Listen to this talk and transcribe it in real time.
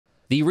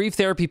The Reef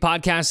Therapy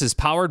Podcast is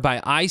powered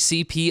by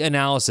ICP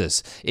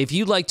Analysis. If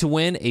you'd like to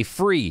win a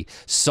free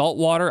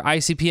saltwater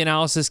ICP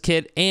analysis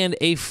kit and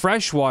a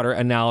freshwater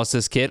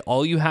analysis kit,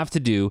 all you have to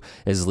do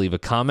is leave a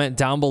comment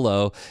down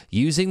below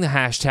using the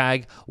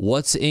hashtag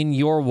What's in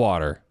Your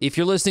Water. If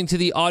you're listening to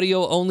the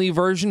audio-only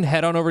version,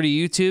 head on over to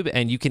YouTube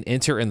and you can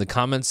enter in the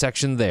comment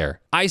section there.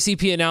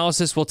 ICP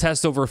Analysis will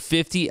test over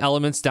 50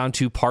 elements down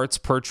to parts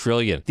per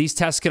trillion. These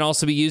tests can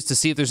also be used to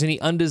see if there's any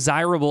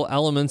undesirable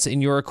elements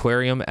in your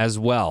aquarium as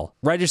well.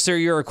 Register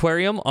your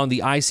aquarium on the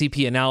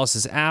ICP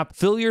Analysis app,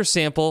 fill your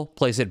sample,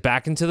 place it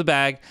back into the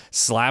bag,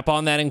 slap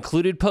on that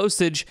included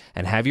postage,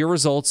 and have your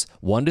results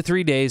 1 to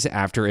 3 days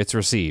after it's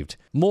received.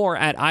 More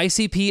at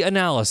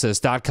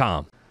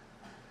icpanalysis.com.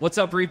 What's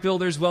up, Reef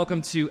Builders?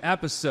 Welcome to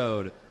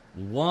episode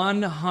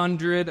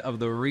 100 of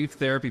the Reef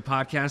Therapy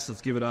Podcast.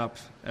 Let's give it up,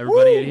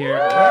 everybody in here.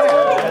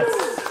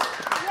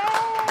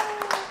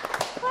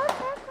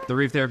 The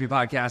Reef Therapy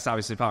Podcast,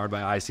 obviously powered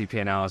by ICP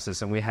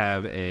Analysis, and we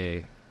have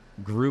a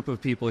group of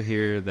people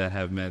here that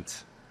have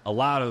meant a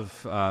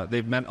lot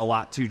they've meant a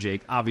lot to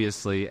Jake,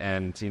 obviously,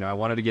 and I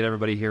wanted to get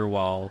everybody here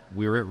while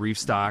we were at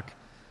Reefstock.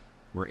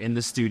 We're in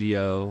the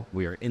studio,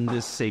 we are in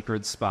this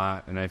sacred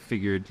spot, and I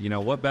figured,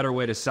 what better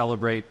way to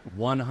celebrate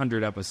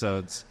 100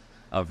 episodes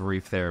of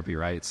Reef Therapy,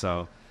 right?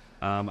 So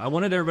I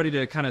wanted everybody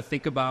to kind of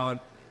think about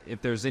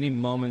if there's any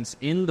moments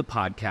in the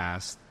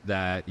podcast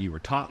that you were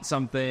taught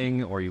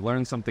something or you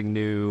learned something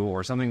new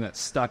or something that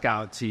stuck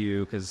out to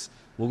you, because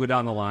we'll go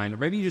down the line. Or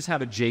maybe you just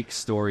have a Jake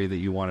story that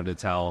you wanted to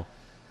tell.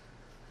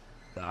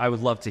 I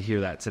would love to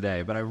hear that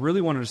today, but I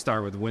really wanted to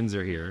start with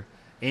Windsor here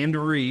and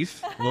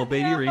Reef, little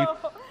baby Reef.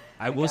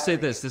 I will say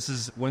this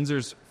is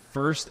Windsor's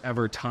first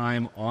ever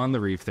time on the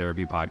Reef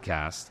Therapy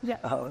Podcast. Yeah.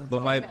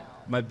 But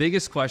my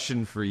biggest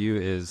question for you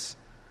is,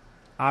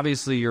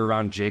 obviously you're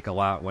around Jake a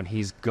lot when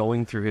he's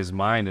going through his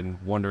mind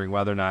and wondering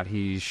whether or not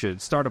he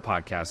should start a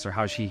podcast or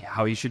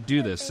how he should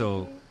do this.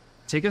 So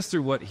take us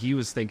through what he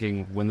was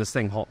thinking when this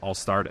thing all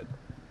started.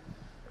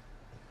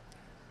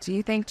 Do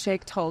you think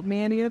Jake told me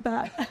any of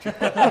that?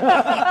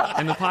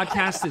 And the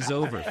podcast is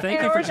over.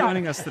 Thank you for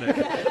joining us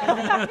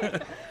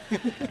today.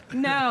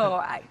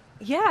 No,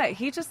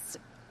 he just,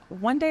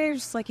 one day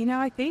just like,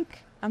 I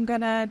think I'm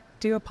going to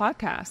do a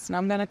podcast and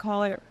I'm going to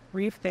call it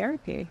Reef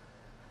Therapy.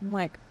 I'm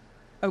like,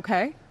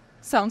 okay,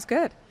 sounds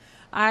good.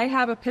 I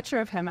have a picture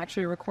of him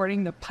actually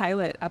recording the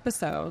pilot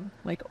episode,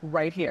 like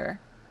right here,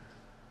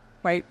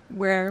 right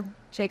where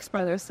Jake's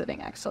brother is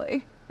sitting,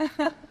 actually.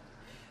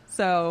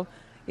 So,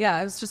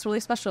 yeah, it was just really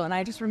special. And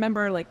I just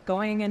remember like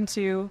going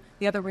into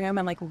the other room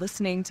and like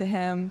listening to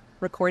him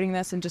recording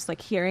this and just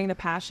like hearing the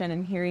passion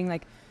and hearing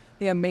like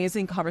the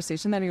amazing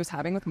conversation that he was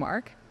having with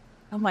Mark.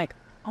 I'm like,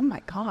 oh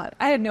my God.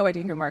 I had no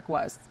idea who Mark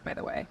was, by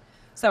the way.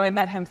 So I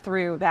met him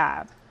through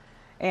that.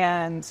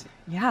 And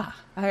yeah,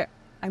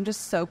 I'm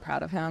just so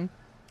proud of him.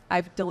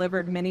 I've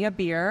delivered many a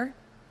beer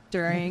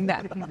during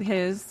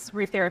his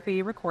Reef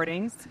Therapy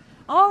recordings.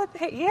 Oh,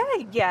 yeah,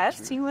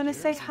 yes. You want to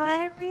say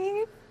hi,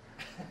 Reef?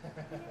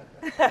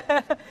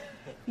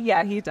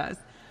 Yeah, he does.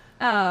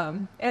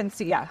 And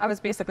so, yeah, I was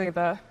basically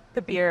the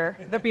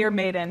beer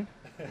maiden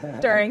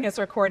during his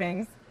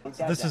recordings.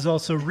 This is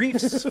also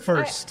Reef's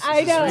first.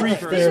 I know. Reef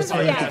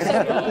Therapy.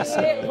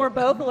 Yeah, we're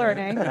both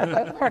learning.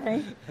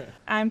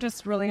 I'm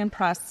just really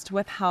impressed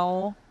with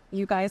how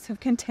you guys have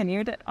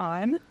continued it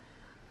on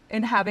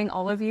and having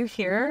all of you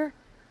here.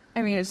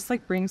 I mean, it just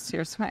like brings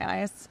tears to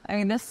my eyes. I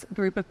mean, this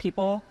group of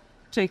people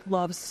Jake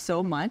loves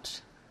so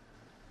much.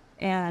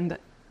 And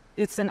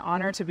it's an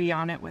honor to be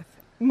on it with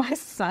my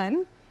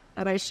son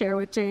that I share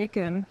with Jake,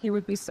 and he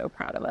would be so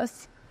proud of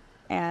us.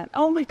 And,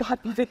 oh my God,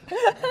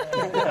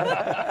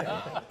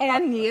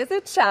 and he is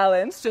a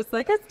challenge, just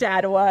like his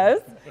dad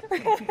was.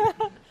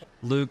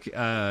 Luke,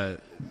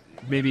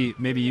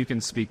 maybe you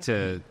can speak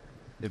to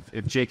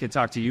if Jake had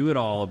talked to you at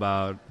all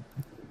about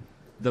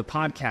the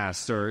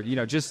podcast or,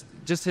 just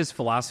his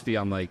philosophy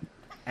on like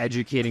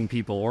educating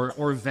people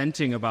or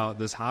venting about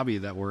this hobby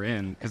that we're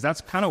in, because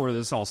that's kind of where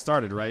this all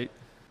started, right?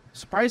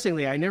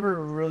 Surprisingly, he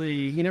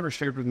never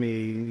shared with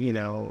me,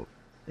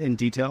 in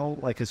detail,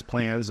 like his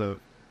plans of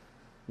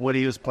what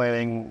he was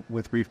planning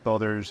with Reef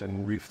Builders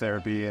and Reef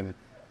Therapy. And,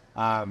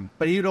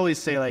 but he would always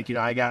say like,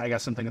 I got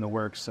something in the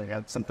works. I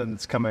got something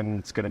that's coming.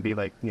 It's going to be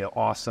like,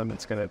 awesome.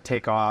 It's going to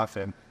take off.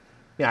 And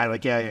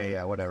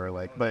yeah, whatever.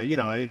 Like, but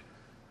it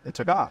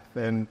took off.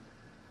 And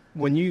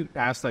when you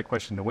asked that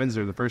question to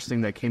Windsor, the first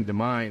thing that came to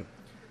mind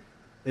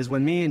is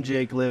when me and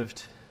Jake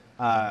lived,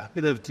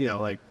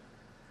 like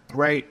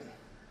right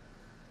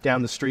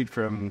down the street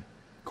from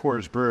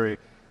Coors Brewery.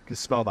 Could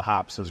smell the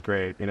hops. It was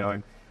great,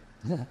 and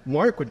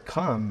Mark would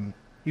come.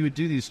 He would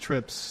do these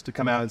trips to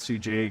come out and see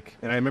Jake.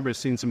 And I remember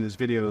seeing some of his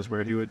videos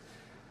where he would,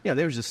 they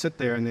would just sit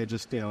there and they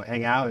just,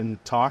 hang out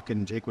and talk,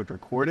 and Jake would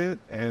record it.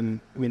 And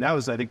I mean, that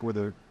was, I think,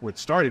 where what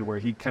started, where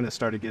he kind of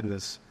started getting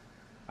this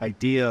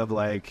idea of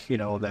like,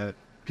 that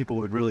people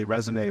would really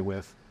resonate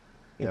with,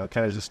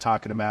 kind of just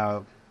talking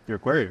about your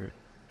aquarium.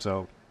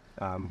 So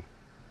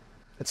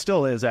it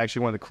still is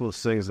actually one of the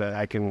coolest things that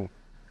I can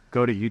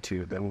go to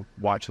YouTube and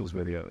watch those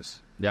videos.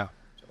 Yeah.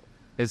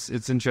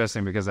 It's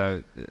interesting because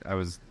I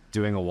was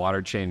doing a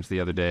water change the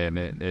other day,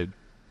 and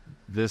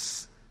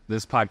this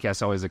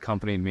podcast always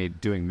accompanied me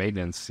doing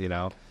maintenance.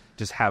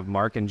 Just have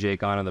Mark and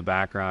Jake on in the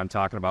background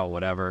talking about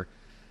whatever.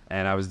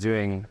 And I was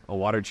doing a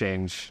water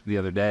change the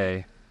other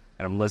day,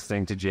 and I'm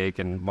listening to Jake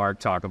and Mark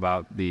talk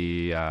about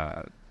the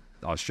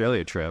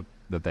Australia trip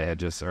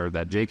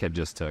that Jake had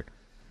just took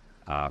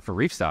for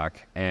Reefstock,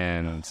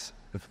 and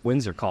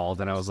Windsor called,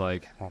 and I was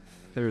like,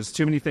 "There's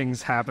too many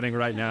things happening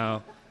right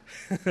now."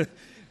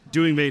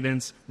 Doing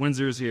maintenance,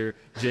 Windsor's here,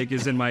 Jake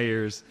is in my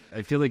ears.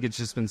 I feel like it's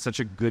just been such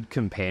a good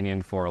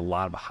companion for a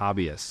lot of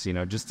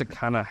hobbyists, just to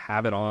kind of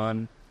have it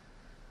on,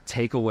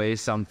 take away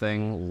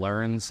something,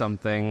 learn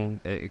something.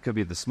 It could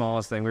be the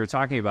smallest thing. We were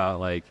talking about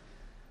like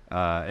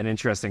an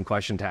interesting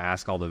question to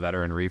ask all the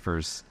veteran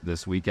reefers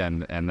this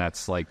weekend, and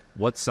that's like,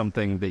 what's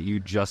something that you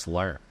just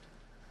learned?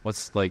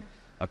 What's like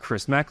a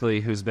Cris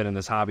Meckley who's been in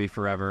this hobby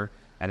forever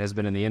and has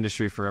been in the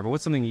industry forever?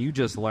 What's something you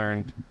just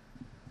learned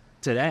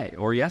today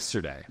or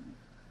yesterday?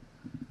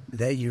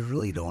 That you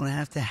really don't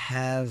have to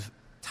have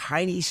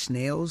tiny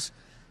snails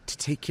to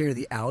take care of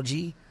the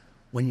algae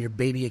when your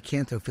baby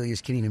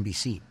acanthophilias can't even be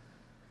seen.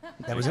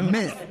 That was a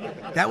myth.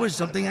 That was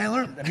something I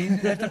learned. I mean,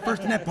 that's the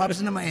first thing that pops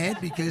into my head,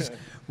 because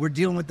we're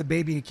dealing with the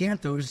baby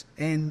acanthos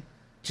and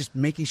just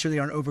making sure they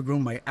aren't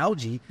overgrown by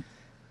algae.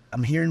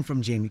 I'm hearing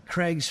from Jamie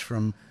Craigs,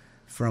 from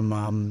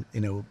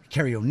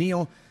Carrie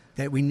O'Neill,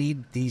 that we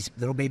need these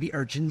little baby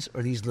urchins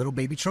or these little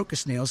baby trochus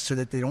snails so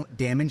that they don't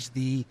damage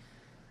the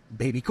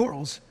baby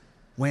corals,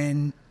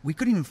 when we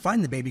couldn't even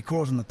find the baby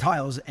corals on the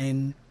tiles,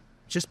 and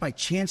just by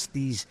chance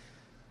these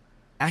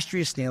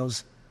Astrea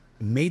snails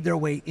made their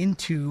way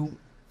into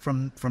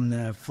from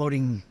the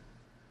floating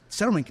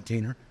settlement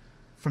container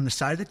from the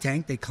side of the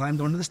tank. They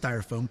climbed onto the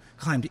styrofoam,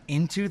 climbed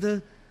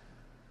into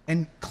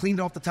and cleaned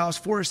off the tiles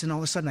for us, and all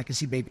of a sudden I can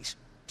see babies.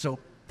 So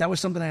that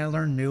was something I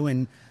learned new,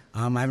 and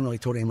I haven't really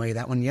told anybody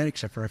that one yet,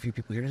 except for a few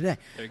people here today.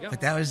 There you go.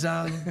 But that was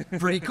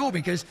pretty cool,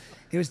 because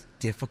it was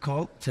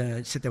difficult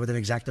to sit there with an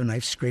X-Acto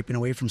knife scraping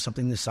away from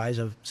something the size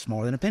of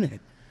smaller than a pinhead.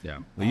 Yeah.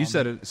 Well, you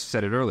said it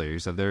earlier. You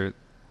said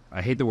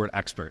I hate the word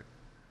expert.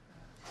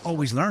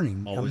 Always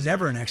learning. I Always was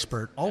never an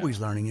expert. Always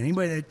learning.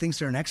 Anybody that thinks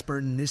they're an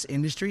expert in this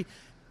industry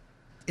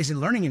isn't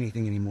learning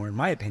anything anymore, in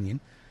my opinion,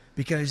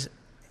 because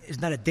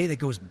it's not a day that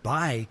goes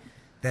by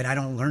that I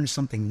don't learn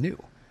something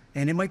new.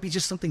 And it might be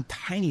just something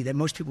tiny that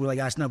most people are like,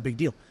 it's no big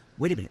deal.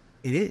 Wait a minute.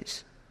 It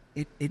is.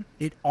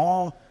 It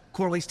all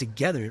correlates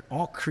together. It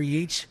all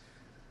creates,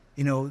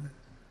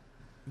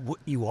 what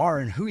you are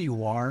and who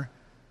you are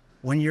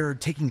when you're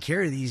taking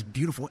care of these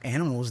beautiful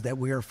animals that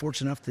we are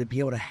fortunate enough to be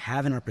able to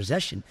have in our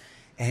possession.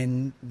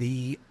 And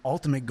the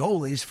ultimate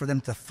goal is for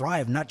them to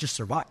thrive, not just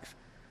survive.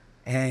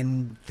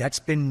 And that's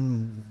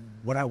been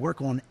what I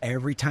work on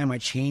every time I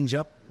change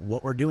up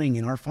what we're doing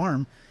in our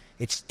farm.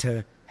 It's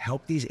to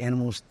help these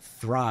animals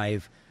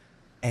thrive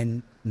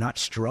and not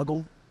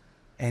struggle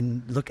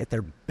and look at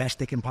their best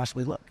they can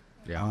possibly look.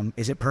 Yeah.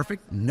 Is it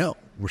perfect? No.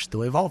 We're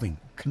still evolving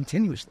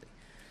continuously.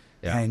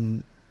 Yeah.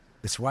 And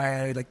that's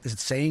why I like this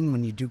saying,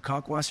 when you do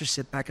kalkwasser,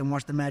 sit back and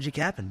watch the magic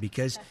happen,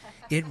 because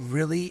it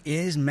really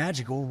is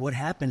magical what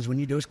happens when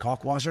you dose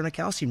kalkwasser in a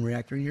calcium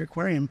reactor in your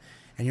aquarium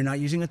and you're not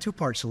using a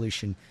 2-part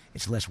solution.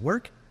 It's less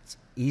work. It's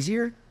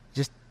easier.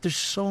 Just there's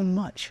so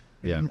much.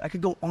 Yeah. I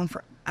could go on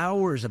for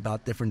hours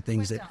about different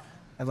things that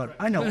I love.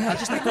 I know. I'll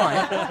just be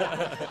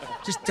quiet.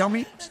 Just tell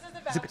me. This is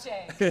about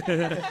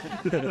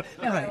Jake.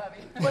 All right.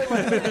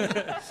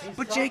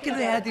 But Jake and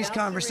I had these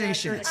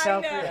conversations.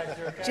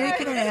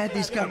 Jake and I had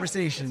these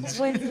conversations.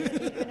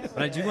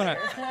 But I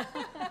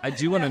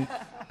do want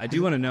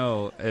to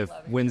know if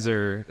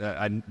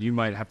Windsor. You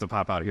might have to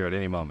pop out here at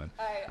any moment.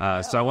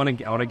 So I want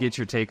to get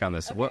your take on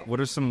this. What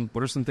are some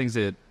things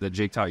that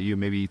Jake taught you,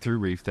 maybe through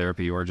reef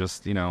therapy or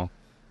just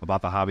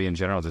about the hobby in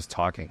general, just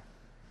talking?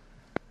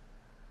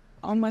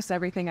 Almost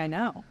everything I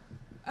know.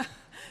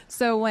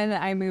 So when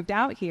I moved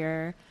out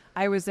here,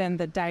 I was in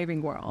the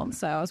diving world.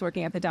 So I was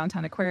working at the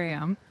downtown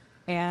aquarium,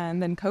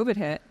 and then COVID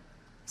hit.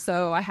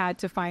 So I had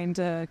to find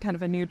a kind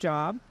of a new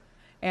job.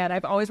 And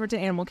I've always worked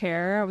in animal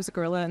care. I was a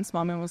gorilla and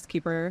small mammals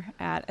keeper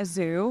at a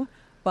zoo.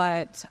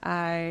 But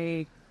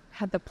I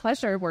had the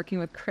pleasure of working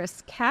with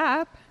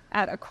Capp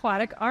at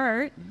Aquatic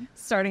Art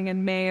starting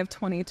in May of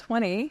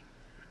 2020.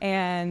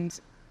 And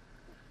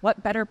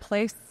what better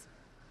place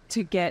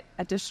to get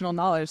additional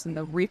knowledge than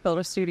the Reef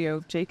Builders Studio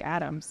of Jake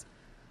Adams.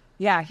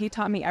 Yeah, he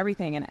taught me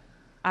everything. And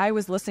I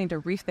was listening to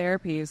reef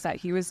therapies that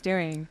he was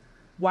doing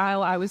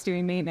while I was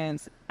doing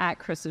maintenance at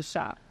Chris's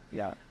shop.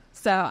 Yeah.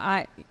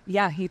 So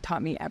he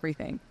taught me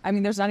everything. I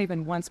mean, there's not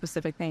even one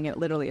specific thing. It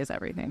literally is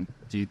everything.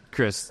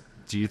 Cris,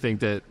 do you think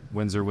that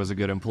Windsor was a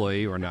good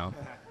employee or no?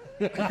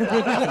 Is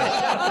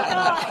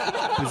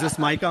this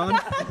mic on?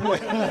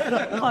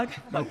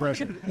 No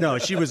pressure. No,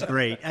 she was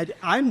great.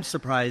 I'm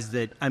surprised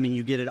that,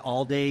 you get it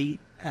all day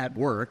at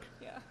work.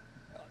 Yeah.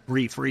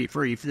 Reef,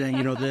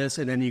 then this,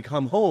 and then you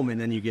come home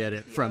and then you get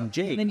it from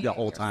Jake the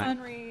whole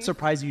time.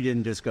 Surprised you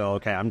didn't just go,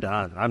 okay, I'm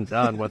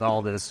done with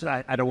all this.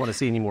 I don't want to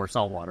see any more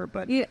saltwater.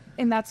 But yeah,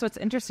 and that's what's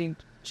interesting.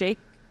 Jake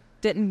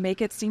didn't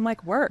make it seem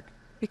like work.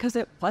 because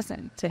it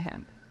wasn't to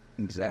him.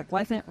 Exactly. It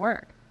wasn't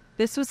work.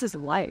 This was his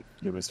life.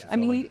 It was I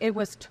mean, it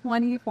was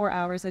 24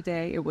 hours a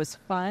day. It was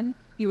fun.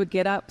 He would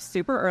get up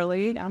super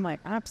early. I'm like,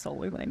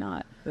 absolutely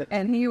not.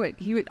 And he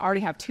would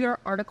already have 2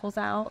 articles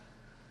out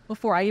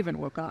before I even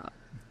woke up.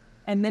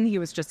 And then he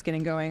was just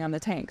getting going on the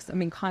tanks. I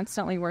mean,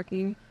 constantly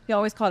working. He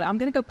always called it, I'm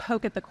going to go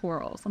poke at the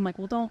corals. I'm like,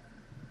 well, don't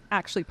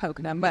actually poke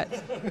at them. But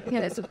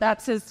so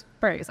that's his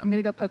phrase. I'm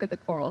going to go poke at the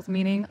corals,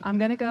 meaning I'm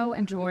going to go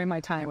enjoy my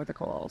time with the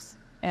corals.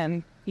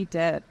 And he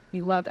did.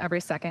 He loved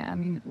every second. I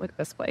mean, look at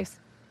this place.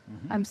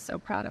 I'm so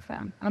proud of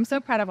him. I'm so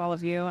proud of all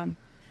of you. I'm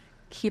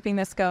keeping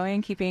this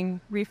going, keeping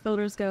Reef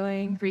Builders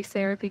going, Reef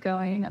Therapy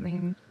going. I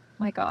mean,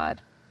 my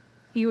God,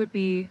 he would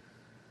be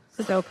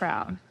so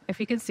proud. If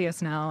he could see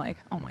us now, like,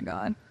 oh my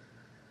God.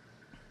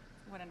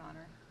 What an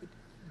honor.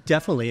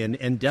 Definitely,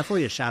 and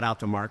definitely a shout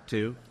out to Mark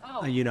too.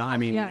 Oh, I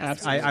mean,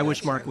 yes. I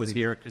wish Mark was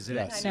here because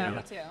I know,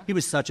 me too. he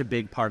was such a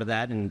big part of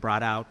that and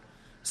brought out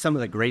some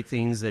of the great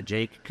things that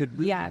Jake could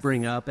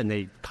bring up, and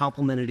they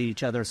complemented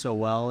each other so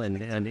well,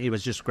 and it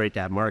was just great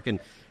to have Mark.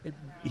 And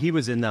he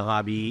was in the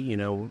hobby,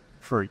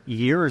 for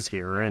years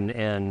here,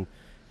 and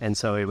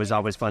so it was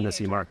always fun to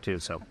see Mark too.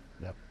 So,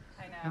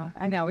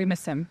 I know. We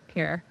miss him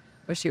here.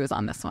 Wish he was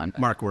on this one.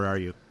 Mark, where are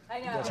you? I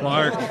know.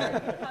 Mark.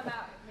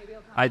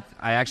 I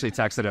actually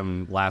texted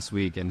him last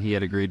week, and he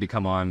had agreed to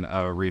come on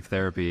Reef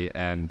Therapy,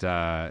 and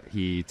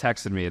he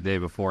texted me a day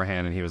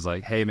beforehand, and he was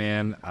like, hey,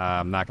 man,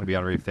 I'm not going to be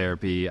on Reef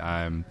Therapy.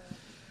 I'm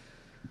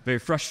very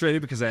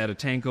frustrated because I had a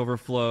tank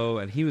overflow,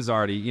 and he was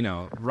already,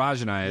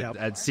 Raj and I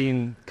had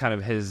seen kind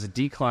of his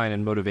decline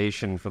in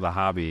motivation for the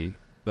hobby,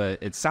 but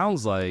it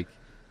sounds like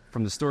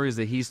from the stories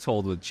that he's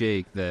told with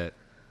Jake that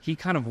he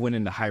kind of went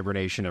into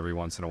hibernation every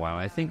once in a while.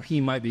 I think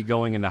he might be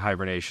going into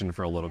hibernation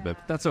for a little bit,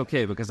 but that's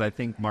okay because I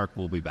think Mark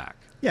will be back.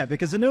 Yeah,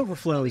 because an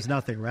overflow is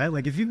nothing, right?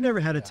 Like if you've never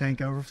had a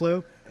tank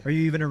overflow, are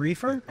you even a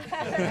reefer?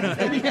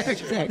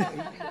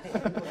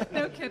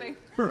 No kidding.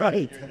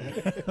 Right.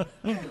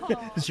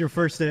 It's your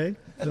first day?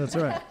 That's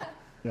right.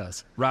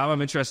 Yes. Rob,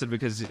 I'm interested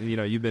because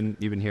you've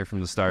been here from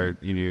the start.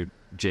 You knew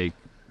Jake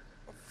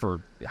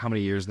for how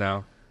many years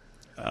now?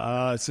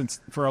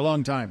 Since for a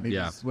long time.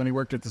 Yeah. When he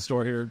worked at the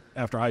store here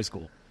after high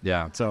school.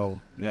 Yeah.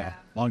 So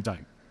long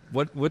time.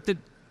 What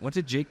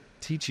did Jake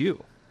teach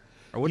you?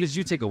 Or what did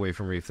you take away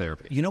from Reef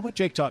Therapy? You know what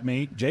Jake taught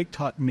me? Jake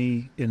taught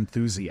me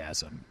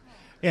enthusiasm.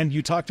 And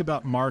you talked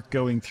about Mark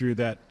going through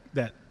that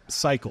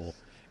cycle.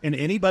 And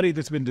anybody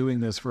that's been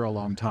doing this for a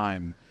long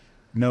time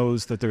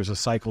knows that there's a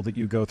cycle that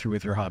you go through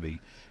with your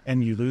hobby.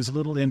 And you lose a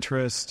little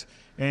interest,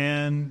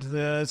 and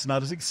it's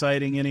not as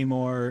exciting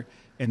anymore.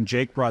 And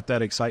Jake brought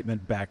that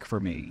excitement back for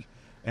me.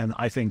 And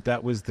I think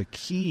that was the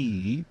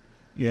key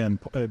in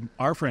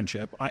our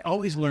friendship. I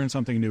always learned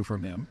something new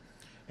from him.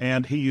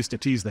 And he used to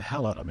tease the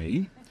hell out of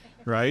me,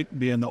 right?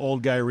 Being the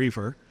old guy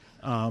reefer.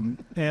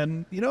 And,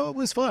 it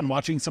was fun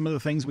watching some of the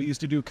things we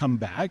used to do come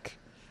back,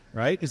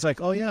 right? It's like,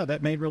 oh, yeah,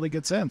 that made really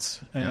good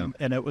sense. And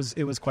it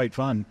was quite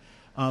fun.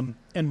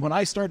 And when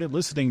I started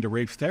listening to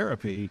Reef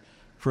Therapy,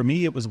 for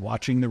me, it was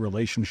watching the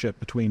relationship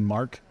between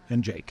Mark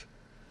and Jake.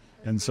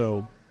 And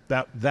so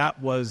that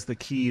was the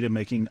key to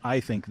making, I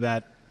think,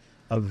 that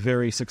a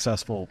very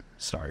successful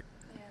start.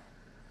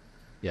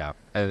 Yeah.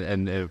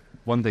 And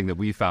one thing that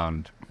we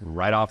found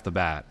right off the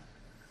bat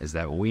is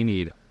that we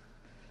need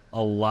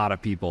a lot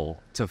of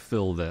people to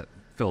fill that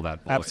void.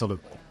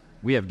 Absolutely.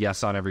 We have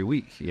guests on every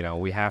week.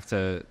 We have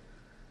to.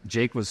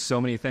 Jake was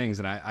so many things,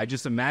 and I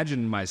just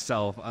imagine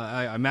myself.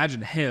 I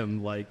imagine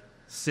him like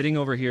sitting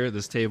over here at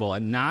this table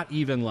and not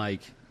even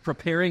like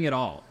preparing at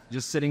all,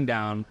 just sitting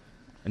down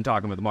and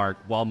talking with Mark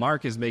while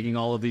Mark is making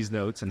all of these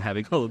notes and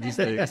having all of these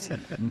things.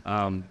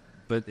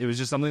 But it was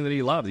just something that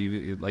he loved.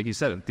 Like you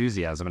said,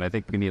 enthusiasm, and I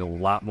think we need a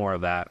lot more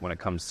of that when it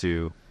comes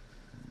to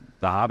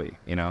the hobby.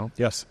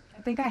 Yes.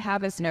 I think I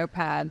have his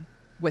notepad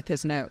with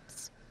his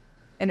notes,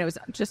 and it was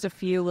just a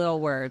few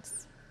little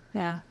words.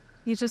 Yeah,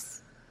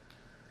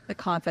 the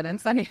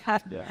confidence that he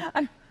had.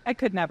 Yeah. I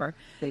could never.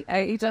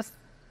 He just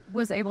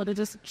was able to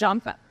just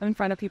jump in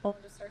front of people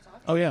and just start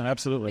talking. Oh, yeah,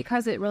 absolutely.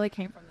 Because it really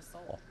came from the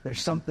soul.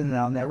 There's something that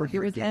I'll never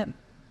forget.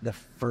 The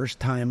first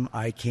time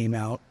I came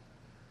out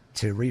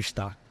to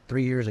Reefstock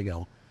 3 years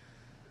ago,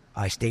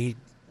 I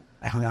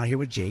hung out here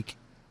with Jake,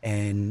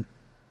 and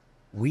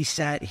we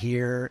sat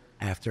here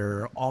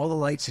after all the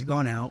lights had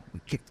gone out.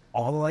 We kicked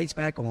all the lights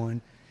back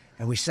on,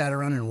 and we sat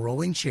around in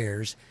rolling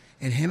chairs,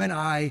 and him and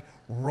I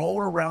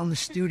rolled around the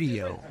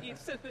studio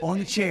on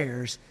the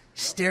chairs,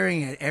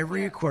 staring at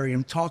every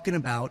aquarium, talking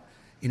about,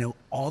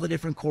 all the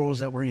different corals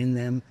that were in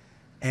them.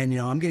 And,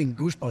 I'm getting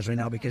goosebumps right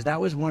now because that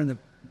was one of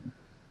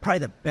probably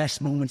the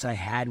best moments I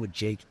had with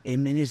Jake,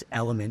 him in his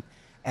element,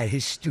 at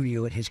his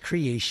studio, at his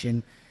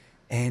creation,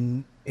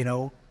 and,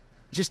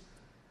 just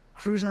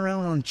cruising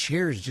around on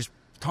chairs, just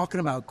talking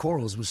about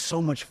corals was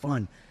so much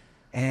fun.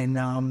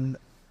 And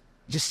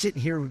just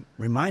sitting here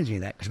reminds me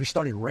of that because we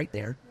started right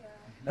there,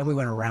 and we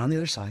went around the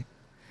other side,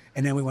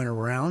 and then we went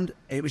around.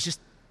 It was just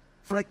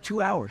for like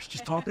 2 hours,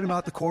 just talking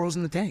about the corals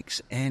in the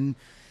tanks, and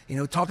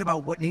talking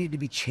about what needed to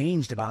be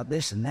changed about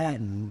this and that,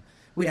 and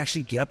we'd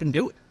actually get up and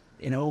do it.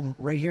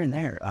 right here and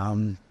there.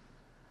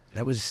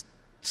 That was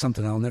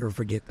something I'll never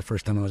forget the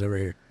first time I was over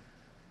here.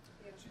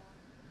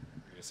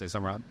 Say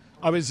something, Rod?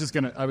 I was just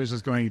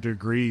going to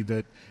agree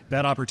that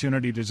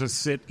opportunity to just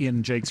sit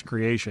in Jake's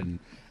creation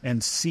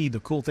and see the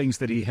cool things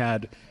that he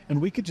had,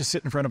 and we could just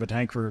sit in front of a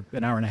tank for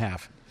an hour and a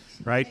half,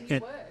 right? And you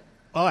would.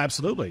 Oh,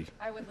 absolutely.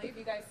 I would leave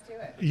you guys to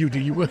it.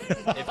 You would.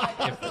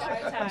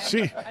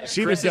 she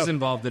Chris was is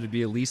involved. That'd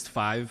be at least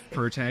 5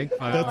 per tank.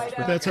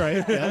 That's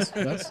right.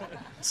 Yes.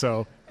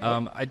 So,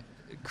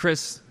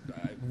 Chris,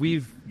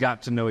 we've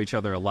got to know each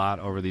other a lot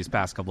over these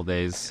past couple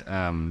days,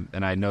 and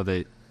I know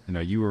that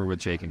you were with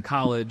Jake in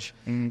college,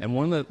 and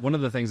one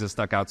of the things that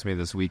stuck out to me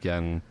this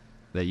weekend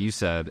that you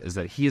said is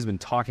that he has been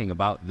talking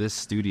about this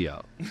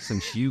studio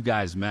since you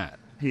guys met.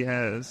 He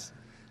has.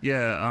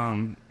 Yeah,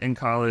 in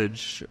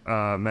college,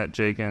 met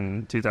Jake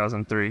in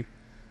 2003.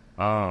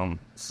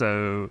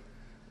 So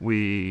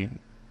we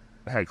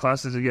had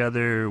classes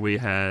together. We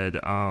had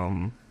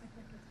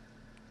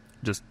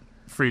just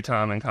free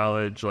time in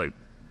college, like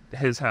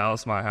his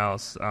house, my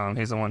house.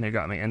 He's the one who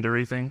got me into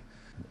reefing.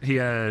 He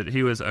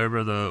was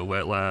over the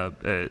wet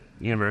lab at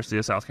University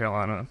of South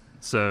Carolina.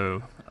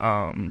 So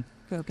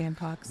Go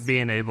Gamecocks.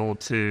 being able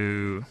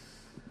to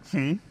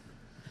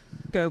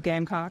Go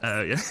Gamecocks.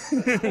 yeah.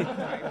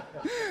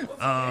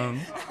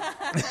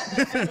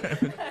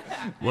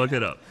 Look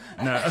it up.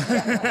 No.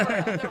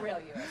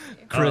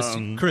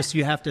 Chris,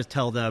 you have to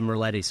tell the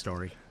Merletti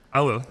story.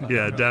 I will.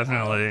 Yeah,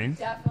 definitely.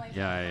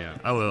 Yeah.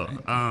 I will.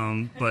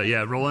 But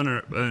yeah,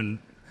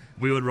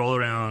 we would roll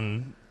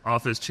around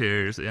office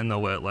chairs in the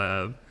wet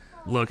lab,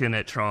 looking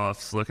at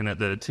troughs, looking at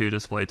the 2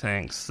 display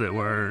tanks that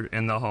were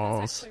in the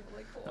halls.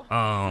 Really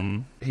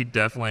cool. He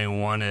definitely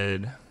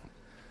wanted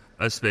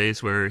a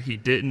space where he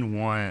didn't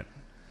want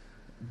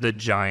the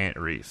giant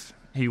reef.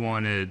 He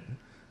wanted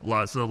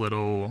lots of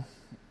little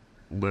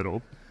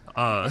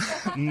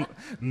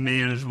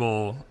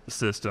manageable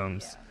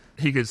systems. Yeah.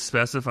 He could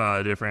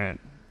specify different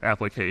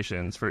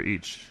applications for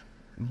each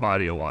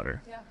body of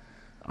water. Yeah.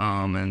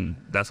 And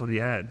that's what he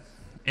had.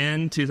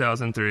 In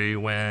 2003,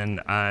 when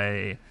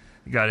I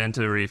got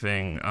into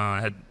reefing,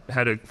 I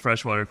had a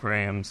freshwater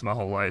aquariums my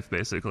whole life,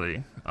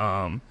 basically.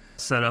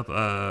 Set up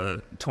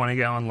a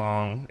 20-gallon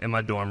long in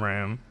my dorm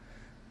room,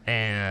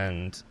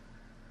 and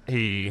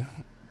he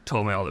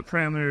told me all the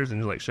parameters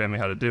and showed me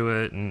how to do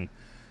it. And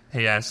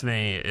he asked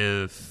me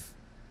if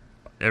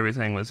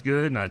everything was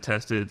good, and I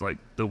tested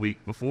the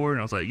week before, and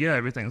I was like, yeah,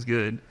 everything's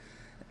good.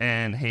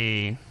 And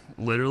he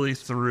literally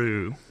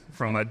threw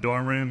from a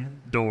dorm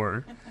room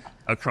door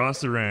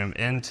across the room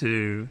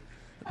into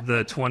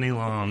the 20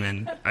 long,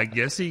 and I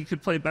guess he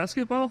could play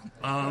basketball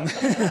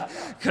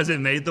because it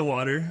made the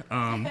water.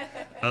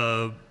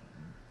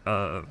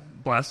 Blastomusa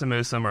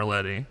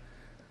Merletti,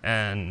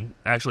 and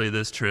actually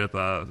this trip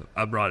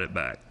I brought it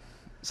back,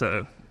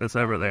 so it's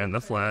over there in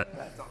the flat.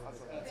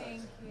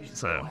 Thank you.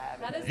 So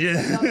That is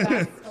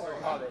yeah.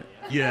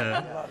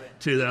 Yeah,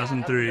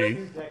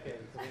 2003.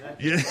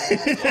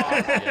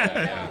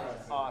 Yeah.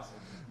 Awesome.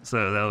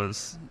 So that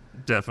was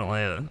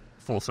definitely a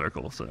full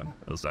circle, so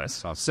it was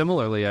nice.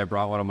 Similarly, I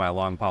brought one of my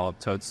long polyp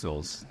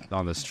toadstools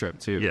on this trip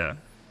too. Yeah.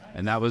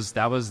 And that was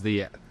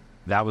the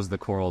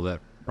coral that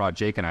brought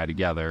Jake and I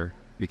together,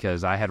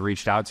 because I had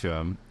reached out to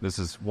him. This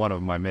is one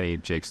of my many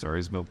Jake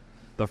stories, but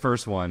the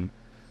first one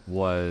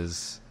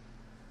was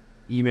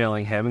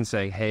emailing him and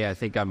saying, hey, I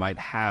think I might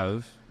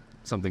have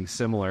something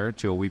similar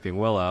to a weeping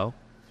willow.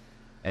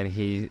 And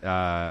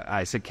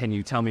I said, can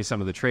you tell me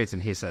some of the traits?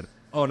 And he said,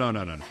 oh,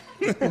 no.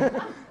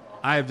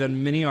 I have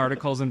done many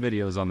articles and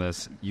videos on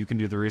this. You can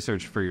do the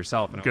research for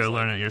yourself. And Go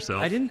learn it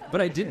yourself. I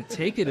didn't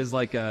take it as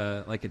like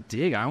a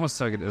dig. I almost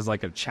took it as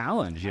like a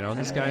challenge.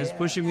 This guy's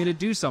pushing me to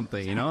do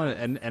something.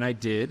 And I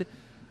did,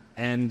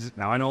 and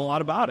now I know a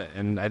lot about it.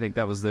 And I think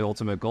that was the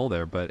ultimate goal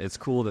there. But it's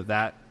cool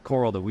that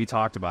coral that we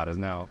talked about is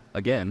now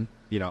again,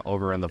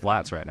 over in the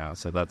flats right now.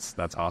 So that's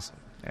awesome.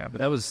 Yeah, but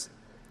that was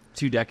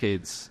 2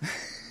 decades.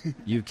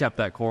 You've kept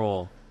that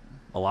coral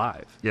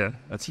alive. Yeah,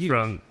 that's huge.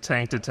 From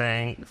tank to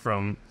tank,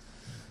 from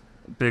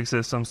big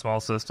system, small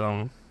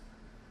system.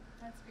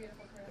 That's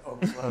beautiful,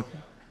 Chris.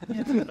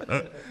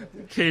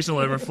 Occasional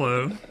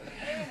overflow.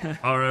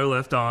 RO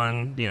left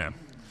on, Did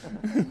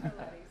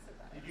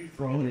you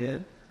throw it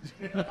in?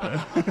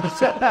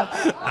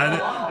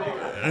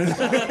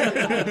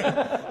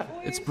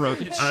 It's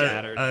broken, it's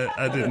shattered.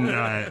 I did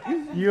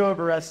not. You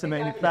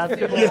overestimated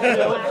basketball.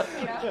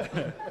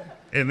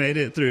 It made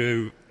it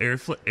through air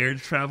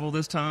travel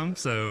this time,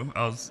 so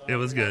it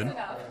was good.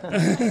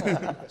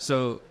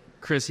 So,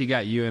 Chris, he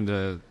got you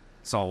into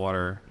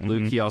saltwater.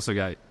 Luke, he also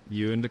got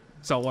you into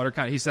saltwater.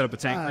 He set up a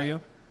tank for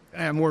you?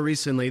 More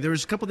recently, there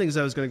was a couple things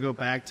I was going to go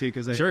back to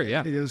because Sure,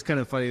 yeah. It was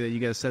kind of funny that you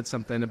guys said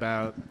something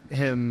about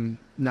him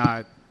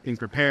not being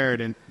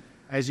prepared. And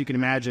as you can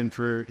imagine,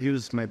 he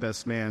was my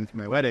best man for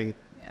my wedding.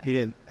 Yeah. He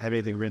didn't have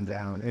anything written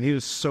down, and he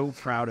was so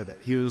proud of it.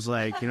 He was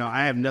like,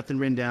 I have nothing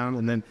written down,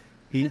 and then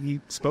he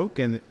spoke,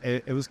 and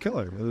it was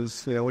killer. It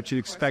was what you'd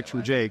expect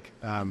from Jake.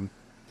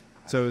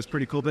 So it was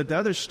pretty cool. But the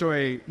other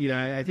story,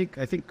 I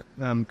think,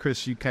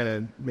 Chris, you kind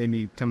of made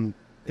me come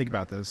think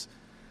about this.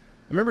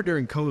 I remember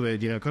during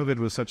COVID, COVID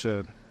was such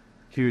a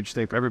huge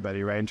thing for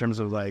everybody, right? In terms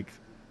of like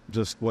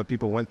just what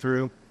people went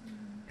through.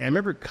 And I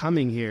remember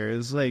coming here, it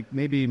was like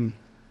maybe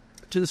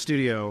to the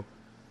studio,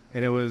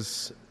 and it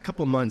was a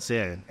couple months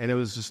in, and it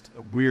was just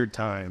a weird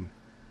time.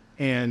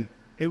 And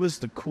it was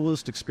the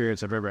coolest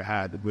experience I've ever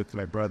had with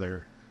my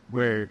brother,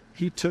 where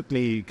he took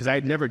me, because I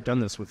had never done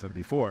this with him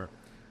before.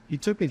 He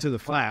took me to the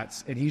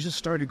flats, and he just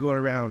started going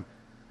around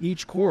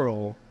each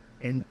coral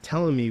and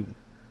telling me the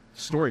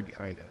story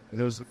behind it. And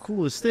it was the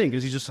coolest thing,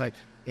 because he's just like,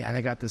 yeah, and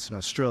I got this in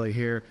Australia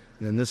here,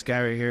 and then this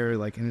guy right here,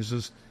 like, and it's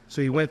just,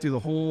 so he went through the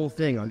whole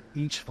thing on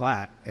each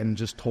flat and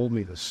just told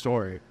me the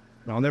story.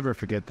 And I'll never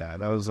forget that.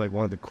 That was like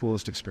one of the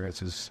coolest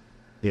experiences,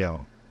 I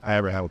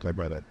ever had with my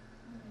brother.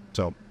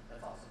 So.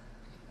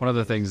 One of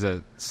the things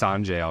that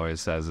Sanjay always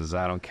says is,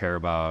 I don't care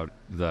about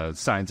the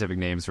scientific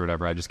names or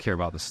whatever. I just care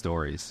about the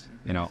stories.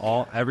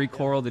 Every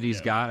coral that he's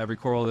got, every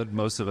coral that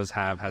most of us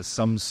have, has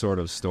some sort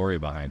of story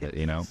behind it.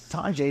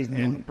 Sanjay's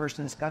the only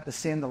person that's got the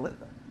sand to live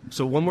in.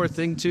 So one more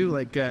thing too,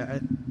 like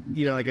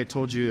like I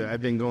told you,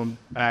 I've been going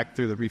back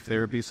through the reef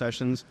therapy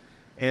sessions,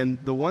 and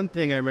the one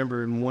thing I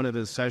remember in one of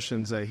his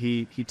sessions that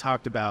he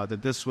talked about,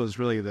 that this was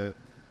really the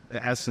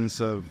essence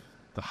of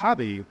the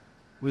hobby,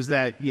 was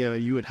that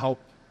you would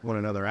help one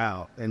another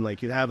out, and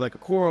like you'd have like a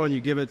coral and you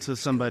give it to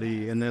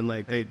somebody, and then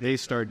like they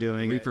start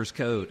doing Reaper's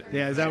Code.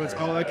 Yeah, is that what's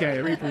called?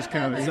 Okay, Reaper's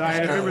Code. So I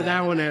remember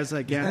that one as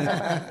like,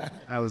 yeah,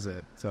 that was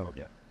it. So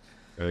yeah,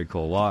 very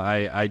cool. Well,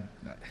 I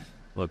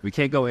look, we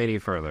can't go any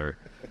further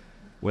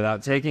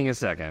without taking a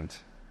second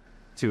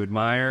to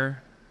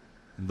admire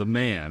the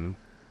man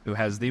who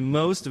has the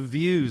most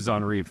views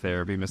on reef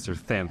therapy, Mr.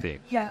 Thein.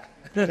 Yeah.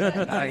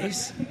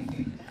 Nice.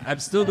 I'm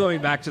still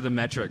going back to the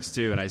metrics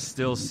too, and I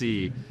still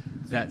see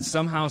that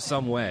somehow,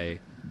 some way,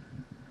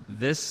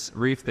 this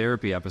reef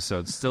therapy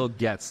episode still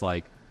gets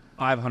like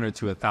 500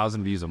 to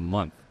 1,000 views a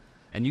month.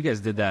 And you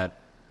guys did that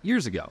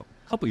years ago,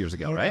 a couple years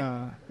ago,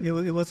 right? It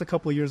was a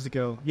couple years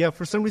ago. Yeah,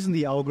 for some reason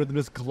the algorithm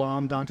just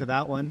glommed onto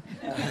that one.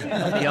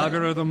 The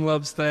algorithm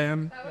loves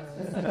Thein. That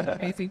was such an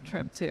amazing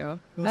trip, too.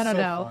 was I don't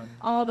so know. fun.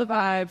 All the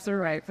vibes are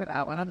right for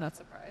that one. I'm not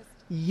surprised.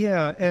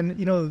 Yeah,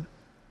 and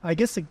I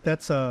guess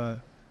that's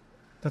a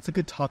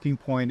good talking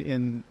point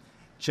in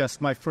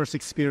just my first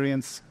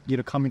experience,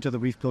 coming to the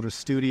Reef Builders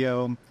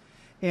Studio,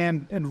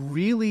 and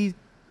really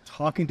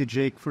talking to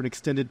Jake for an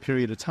extended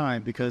period of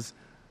time, because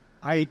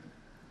I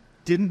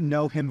didn't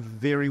know him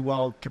very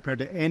well compared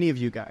to any of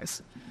you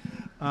guys.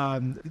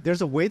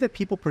 There's a way that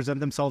people present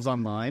themselves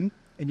online,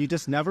 and you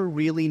just never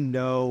really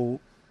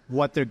know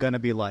what they're going to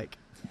be like.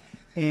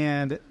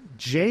 And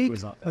Jake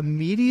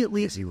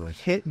immediately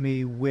hit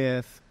me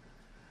with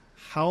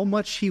how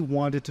much he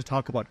wanted to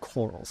talk about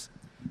corals.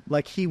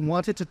 Like, he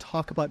wanted to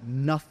talk about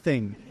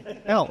nothing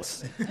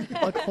else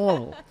but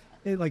coral.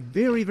 Like,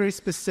 very, very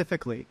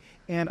specifically.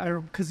 And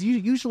because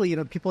usually,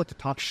 people like to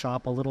talk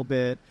shop a little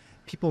bit.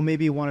 People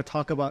maybe want to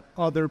talk about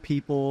other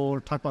people,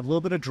 or talk about a little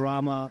bit of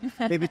drama.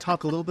 Maybe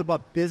talk a little bit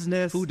about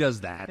business. Who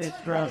does that?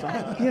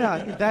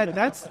 Yeah,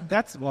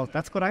 that's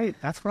what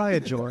I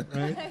enjoy,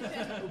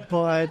 right?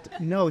 But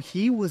no,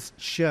 he was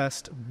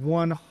just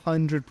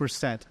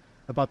 100%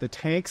 about the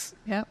tanks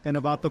and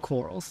about the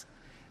corals.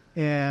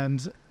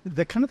 And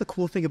the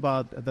cool thing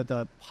about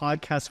the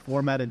podcast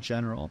format in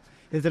general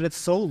is that it's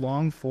so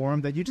long form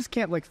that you just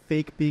can't like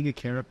fake being a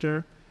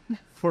character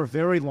for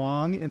very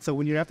long. And so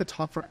when you have to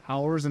talk for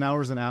hours and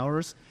hours and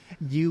hours,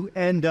 you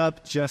end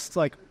up just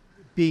like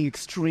being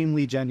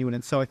extremely genuine.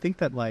 And so I think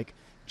that like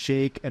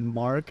Jake and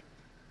Mark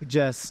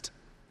just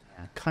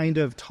kind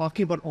of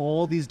talking about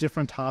all these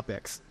different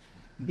topics,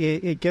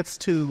 it gets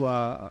to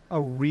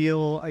a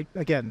real,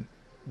 again,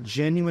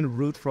 genuine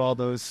root for all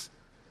those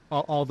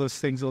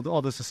things,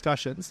 all those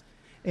discussions.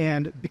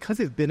 And because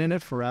they've been in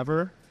it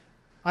forever,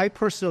 I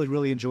personally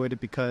really enjoyed it,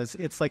 because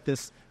it's like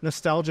this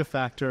nostalgia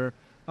factor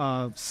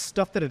of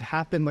stuff that had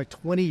happened like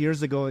 20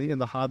 years ago in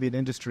the hobby and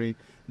industry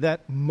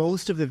that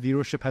most of the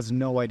viewership has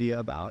no idea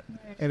about.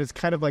 And it's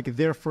kind of like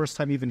their first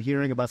time even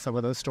hearing about some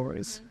of those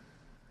stories.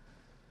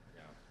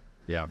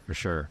 Yeah, for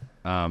sure.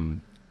 I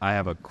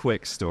have a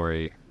quick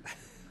story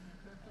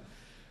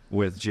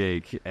with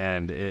Jake,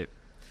 and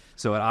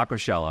so at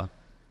Aquashella,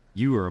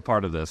 you were a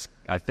part of this.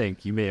 I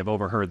think you may have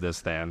overheard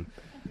this then.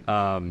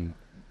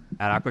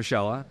 At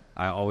Aquashella,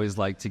 I always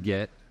like to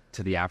get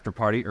to the after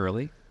party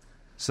early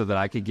so that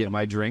I could get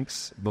my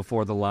drinks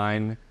before the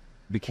line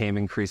became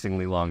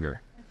increasingly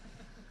longer.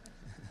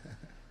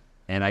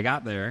 And I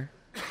got there,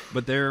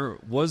 but there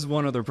was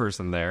one other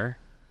person there,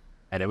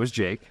 and it was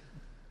Jake,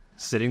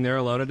 sitting there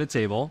alone at a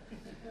table,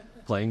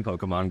 playing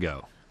Pokemon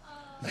Go.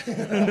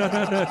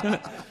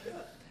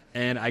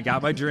 And I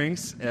got my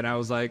drinks, and I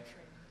was like,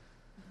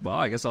 well,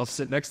 I guess I'll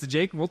sit next to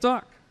Jake and we'll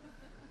talk.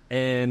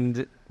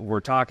 And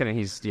we're talking, and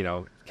he's,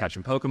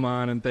 catching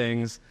Pokemon and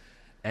things.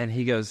 And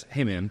he goes,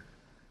 hey, man,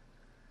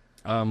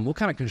 what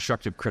kind of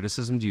constructive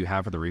criticism do you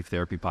have for the Reef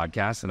Therapy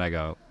podcast? And I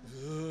go,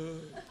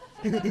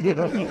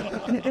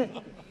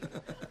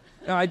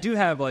 no, I do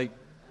have, like,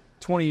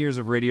 20 years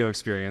of radio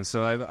experience,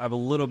 so I have a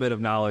little bit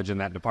of knowledge in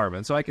that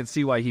department. So I could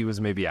see why he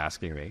was maybe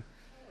asking me.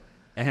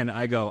 And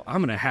I go, I'm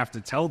going to have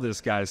to tell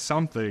this guy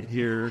something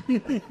here.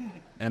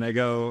 And I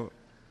go,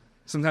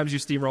 sometimes you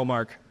steamroll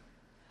Mark.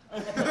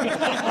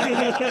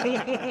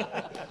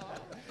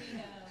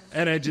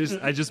 And I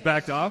just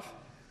backed off.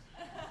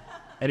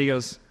 And he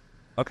goes,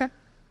 okay.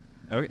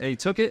 And he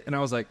took it, and I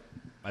was like,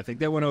 I think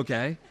that went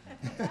okay.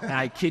 And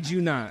I kid you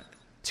not,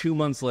 2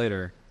 months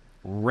later,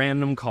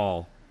 random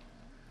call,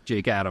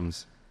 Jake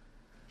Adams.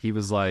 He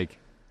was like,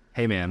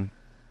 hey, man,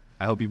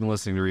 I hope you've been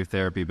listening to Reef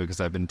Therapy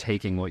because I've been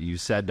taking what you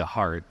said to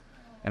heart.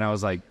 And I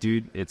was like,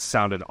 dude, it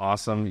sounded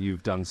awesome.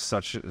 You've done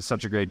such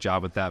a great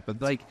job with that.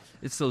 But, like,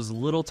 it's those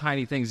little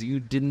tiny things that you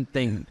didn't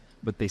think,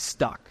 but they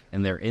stuck,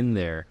 and they're in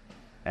there.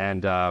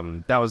 And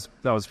that was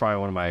probably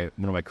one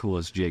of my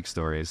coolest Jake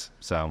stories.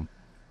 So,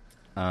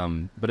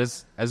 but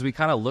as we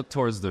kind of look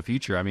towards the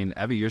future, I mean,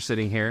 Evie, you're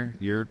sitting here,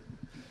 you're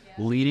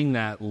leading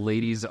that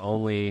ladies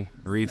only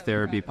Reef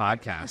Therapy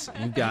podcast.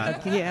 You've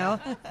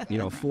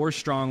got 4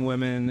 strong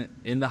women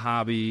in the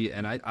hobby,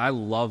 and I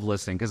love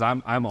listening because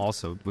I'm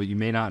also, what you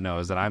may not know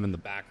is that I'm in the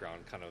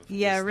background kind of.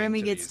 Yeah,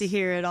 Remy gets to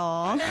hear it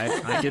all.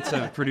 I get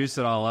to produce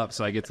it all up,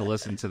 so I get to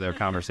listen to their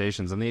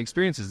conversations and the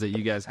experiences that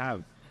you guys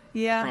have.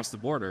 Across the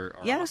border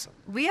are awesome.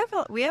 We have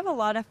a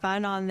lot of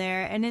fun on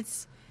there, and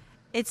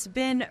it's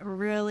been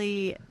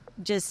really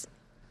just,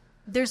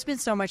 there's been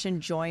so much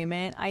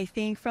enjoyment, I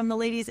think, from the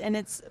ladies, and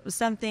it's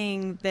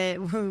something that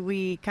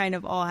we kind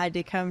of all had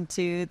to come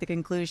to the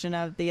conclusion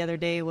of the other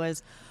day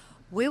was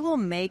we will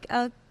make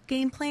a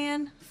game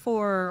plan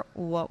for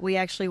what we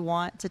actually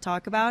want to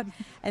talk about,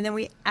 and then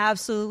we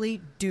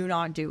absolutely do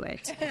not do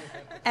it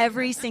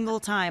every single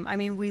time. I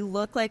mean, we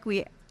look like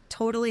we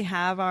totally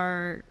have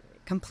our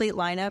complete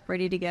lineup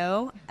ready to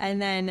go,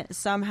 and then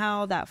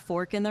somehow that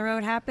fork in the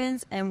road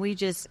happens and we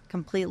just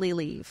completely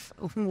leave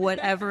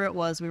whatever it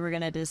was we were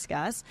going to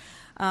discuss,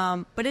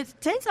 but it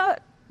turns out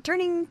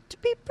turning to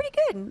be pretty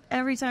good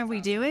every time we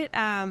do it,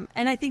 and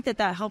I think that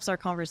helps our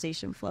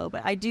conversation flow.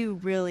 But I do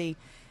really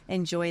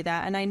enjoy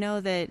that, and I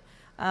know that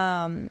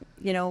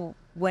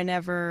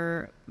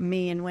whenever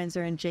me and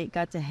Windsor and Jake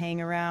got to hang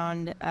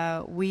around,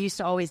 we used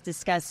to always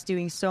discuss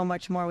doing so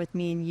much more with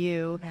me and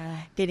you,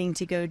 getting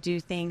to go do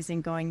things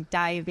and going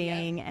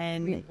diving,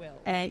 and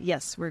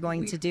yes, we're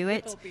going to do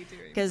it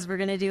because we're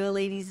going to do a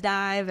ladies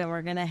dive and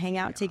we're going to hang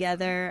out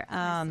together,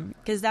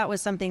 because that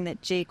was something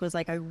that Jake was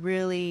like, I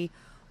really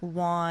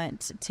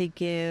want to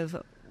give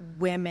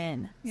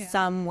women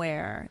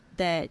somewhere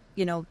that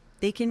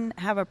they can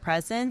have a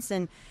presence,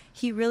 and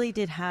he really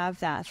did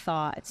have that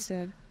thought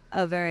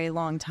a very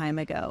long time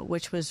ago,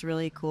 which was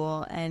really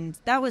cool. And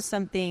that was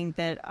something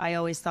that I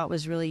always thought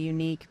was really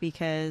unique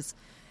because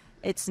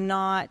it's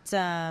not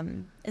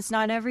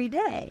every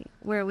day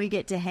where we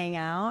get to hang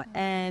out.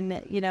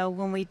 And,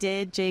 when we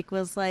did, Jake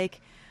was like,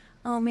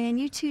 oh man,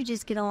 you two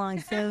just get along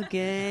so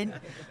good.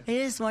 I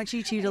just want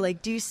you two to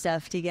like do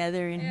stuff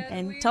together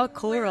and talk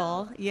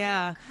coral.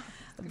 Yeah.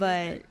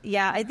 But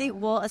yeah, I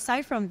think,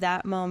 aside from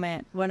that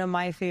moment, one of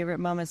my favorite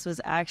moments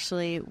was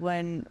actually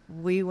when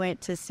we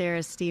went to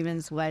Sarah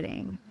Stevens'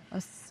 wedding. That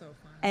was so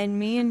fun. And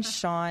me and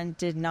Sean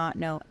did not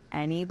know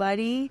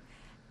anybody,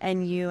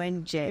 and you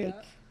and Jake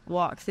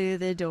walked through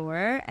the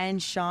door,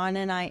 and Sean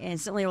and I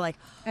instantly were like,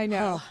 I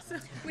know.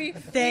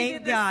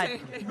 Thank God.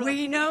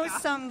 We know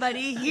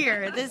somebody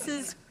here. This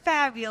is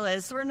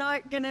fabulous. We're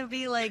not going to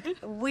be like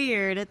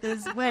weird at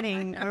this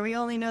wedding, or we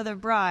only know the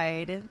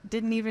bride.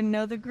 Didn't even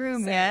know the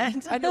groom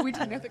yet. I know we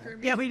didn't know the groom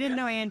yet. Yeah, we didn't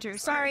know Andrew.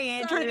 Sorry,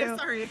 Andrew.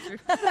 Sorry,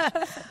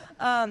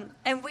 Andrew.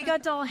 And we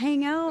got to all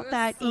hang out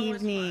that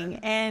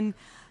evening. And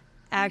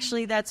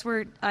actually, that's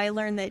where I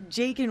learned that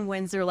Jake and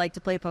Windsor like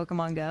to play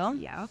Pokemon Go.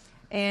 Yeah.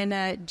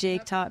 And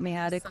Jake taught me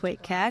how to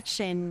quick catch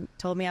and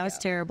told me I was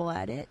terrible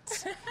at it.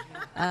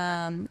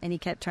 And he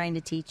kept trying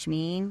to teach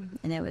me,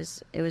 and it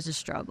was a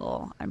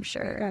struggle, I'm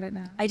sure. I got it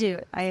now. I do.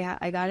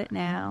 I got it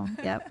now.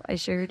 Yep, I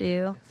sure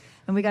do.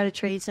 And we got to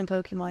trade some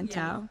Pokemon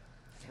too.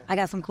 I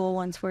got some cool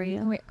ones for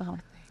you. Wait,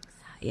 thanks.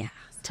 Yeah,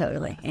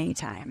 totally.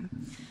 Anytime.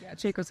 Yeah,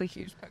 Jake was a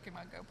huge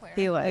Pokemon Go player.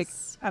 He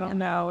was. Like, I don't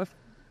know if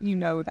you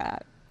know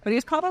that, but he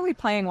was probably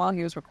playing while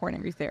he was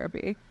recording Reef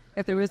Therapy.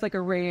 If there was like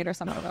a raid or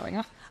something going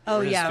on. Oh,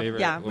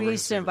 yeah. We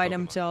used to invite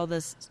him to all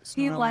this Snorlax.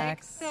 He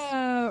likes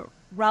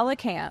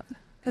Relicanth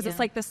because it's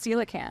like the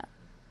Coelacanth.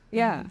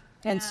 Yeah.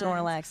 And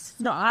Snorlax.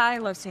 No, I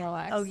love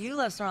Snorlax. Oh, you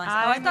love Snorlax.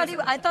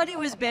 I thought he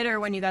was bitter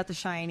when you got the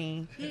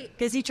shiny,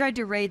 because he tried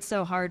to raid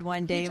so hard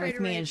one day with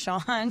me and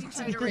Sean.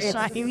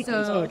 It's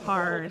so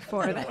hard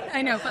for that.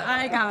 I know, but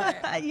I got it.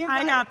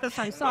 I got this.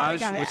 I'm sorry.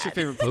 What's your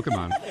favorite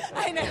Pokemon?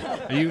 I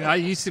know.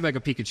 You seem like a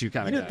Pikachu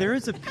kind of guy. There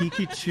is a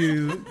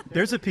Pikachu.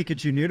 There's a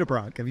Pikachu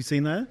nudibranch. Have you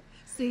seen that?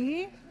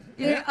 See?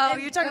 Yeah. Oh,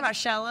 you're talking about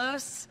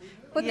Shellos?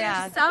 But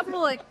there's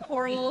several like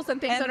corals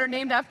and things that are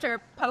named after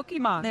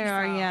Pokemon. There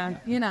are, yeah.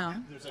 You know.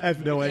 I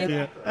have no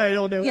idea. I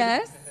don't know.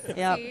 Yes.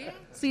 Yep.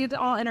 See, it's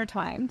all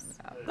intertwined.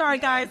 Sorry,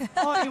 guys.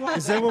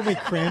 Is that what we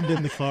crammed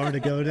in the car to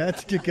go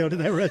to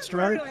that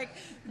restaurant? Like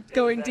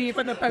going deep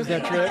in the post. Is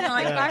that true?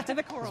 Like Yeah. back to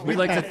the coral. We'd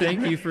like to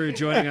thank you for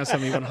joining us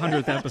on the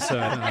 100th episode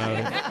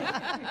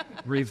of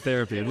Reef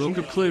Therapy. And we'll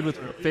conclude with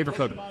favorite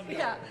Pokemon.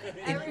 Yeah.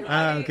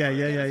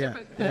 Okay. Yeah.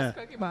 Best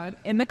Pokemon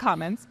in the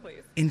comments,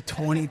 please. In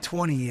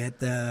 2020 at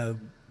the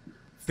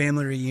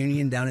family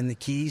reunion down in the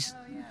Keys,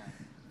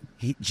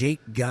 Jake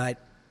got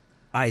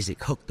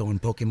Isaac hooked on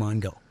Pokemon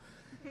Go.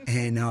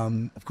 And,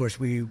 of course,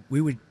 we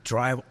would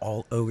drive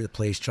all over the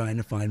place trying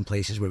to find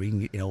places where we can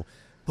get,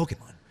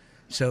 Pokemon.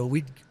 So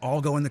we'd all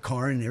go in the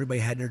car and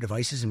everybody had their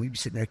devices and we'd be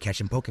sitting there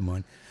catching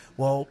Pokemon.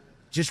 Well,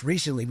 just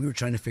recently we were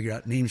trying to figure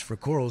out names for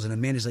corals and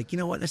Amanda's like, you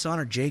know what, let's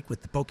honor Jake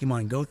with the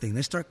Pokemon Go thing.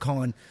 Let's start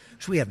calling,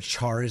 so we have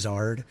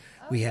Charizard,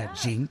 we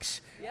have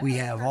Jinx, we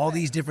have all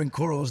these different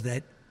corals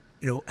that,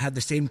 have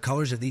the same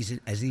colors as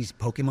these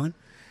Pokemon.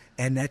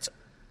 And that's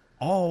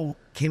all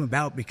came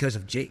about because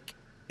of Jake.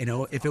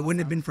 If it wouldn't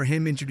have been for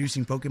him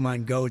introducing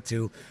Pokemon Go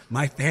to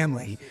my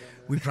family,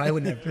 we probably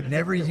would have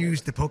never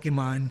used the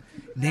Pokemon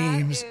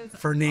names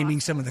for naming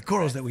some of the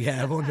corals that we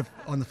have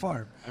on the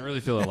farm. I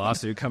really feel a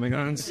lawsuit coming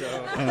on, so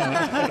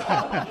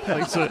I'd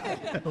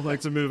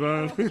like to move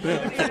on.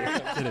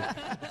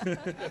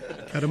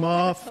 Cut him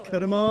off.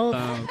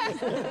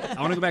 I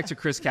want to go back to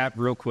Chris Capp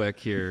real quick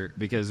here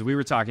because we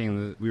were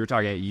talking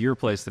at your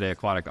place today,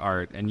 Aquatic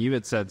Art, and you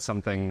had said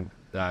something.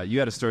 You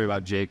had a story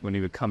about Jake when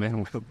he would come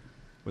in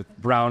with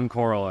brown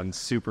coral and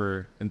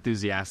super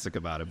enthusiastic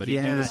about it, but he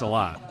knew this a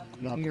lot.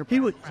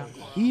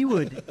 He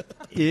would.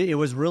 It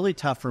was really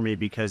tough for me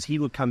because he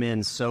would come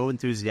in so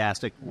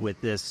enthusiastic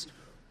with this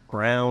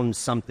brown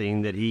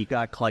something that he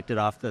got collected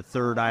off the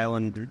third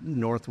island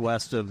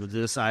northwest of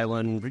this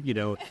island,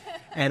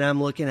 and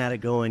I'm looking at it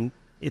going,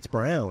 it's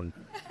brown.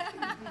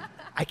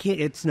 I can't.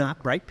 It's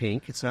not bright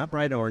pink. It's not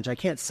bright orange. I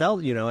can't sell.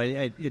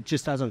 It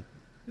just doesn't.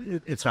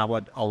 It's not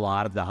what a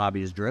lot of the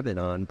hobby is driven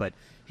on, but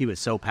he was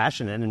so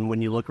passionate. And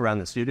when you look around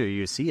the studio,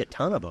 you see a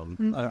ton of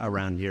them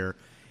around here.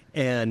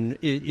 And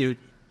it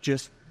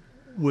just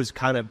was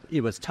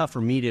it was tough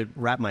for me to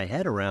wrap my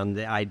head around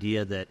the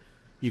idea that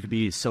you could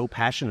be so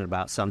passionate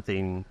about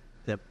something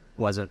that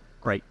wasn't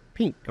bright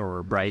pink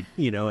or bright,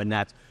 and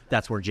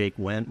that's where Jake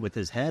went with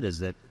his head, is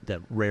that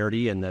the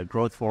rarity and the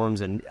growth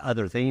forms and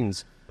other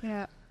things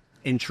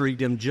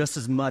intrigued him just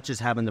as much as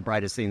having the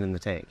brightest thing in the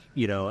tank.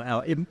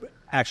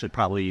 Actually,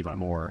 probably even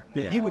more.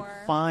 He would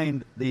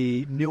find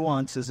the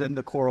nuances in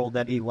the coral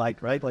that he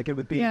liked, right? Like it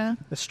would be a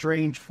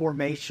strange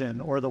formation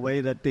or the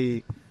way that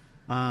the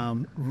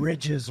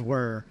ridges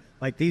were.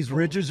 Like these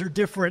ridges are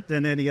different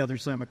than any other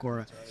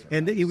Samacora.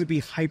 And he would be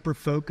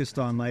hyper-focused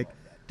on like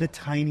the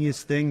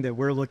tiniest thing that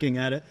we're looking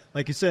at it.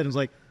 Like you said, it was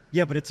like,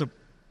 yeah, but it's a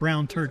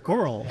brown turd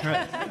coral.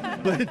 Right?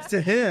 But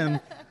to him,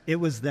 it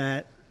was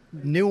that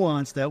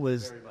nuance that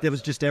was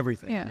just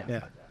everything.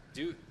 Yeah.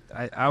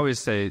 I always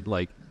say,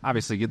 like,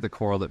 obviously get the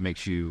coral that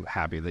makes you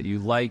happy, that you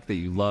like, that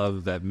you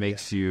love, that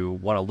makes you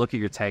want to look at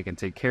your tank and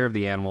take care of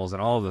the animals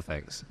and all of the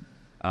things.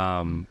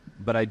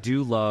 But I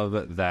do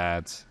love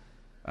that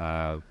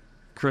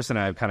Chris and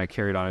I have kind of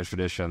carried on a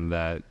tradition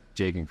that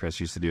Jake and Cris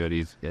used to do at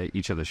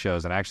each of the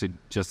shows. And I actually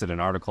just did an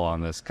article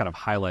on this, kind of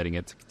highlighting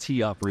it to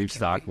tee up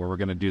Reefstock, where we're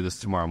going to do this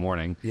tomorrow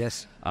morning.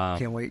 Yes,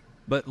 can't wait.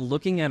 But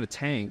looking at a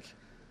tank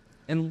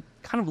and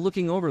kind of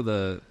looking over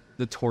the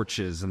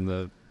torches and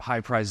the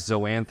high-priced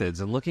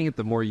zoanthids and looking at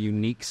the more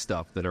unique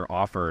stuff that are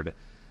offered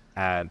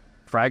at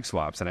frag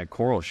swaps and at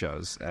coral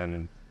shows,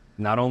 and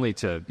not only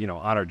to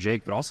honor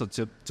Jake, but also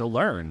to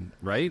learn,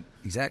 right?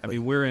 Exactly. I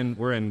mean,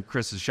 we're in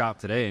Chris's shop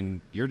today,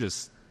 and you're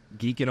just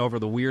geeking over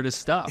the weirdest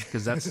stuff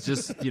because that's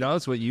just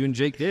that's what you and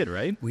Jake did,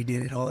 right? We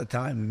did it all the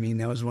time. I mean,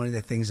 that was one of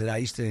the things that I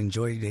used to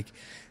enjoy.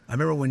 I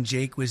remember when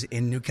Jake was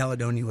in New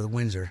Caledonia with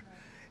Windsor,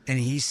 and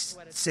he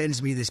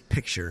sends me this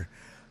picture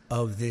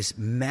of this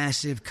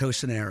massive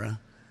Cocinera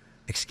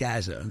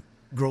excaza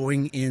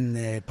growing in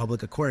the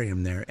public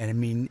aquarium there. And I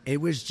mean, it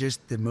was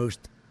just the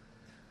most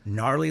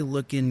gnarly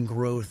looking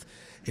growth.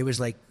 It was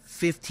like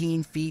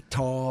 15 feet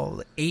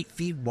tall, 8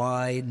 feet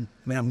wide.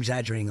 I mean, I'm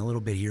exaggerating a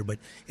little bit here, but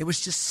it was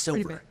just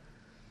silver.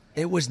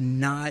 It was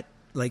not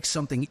like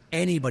something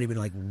anybody would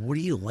like, what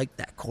do you like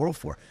that coral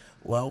for?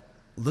 Well,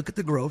 look at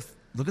the growth,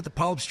 look at the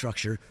polyp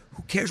structure.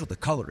 Who cares what the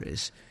color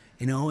is?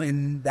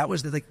 And that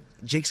was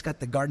Jake's got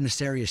the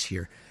Gardnerarius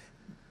here.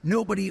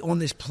 Nobody on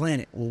this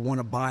planet will want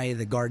to buy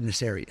the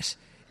Gardnerarius.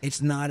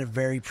 It's not a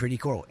very pretty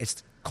coral.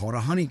 It's called a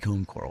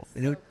honeycomb coral.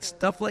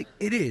 Stuff like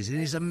it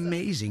is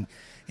amazing.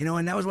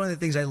 And that was one of the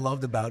things I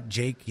loved about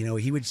Jake.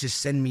 He would just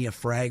send me a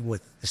frag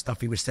with the stuff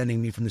he was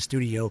sending me from the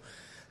studio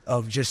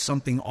of just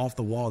something off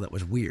the wall that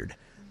was weird.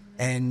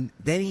 And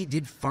then he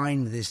did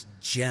find this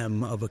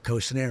gem of a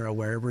Cocinera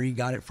wherever he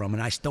got it from,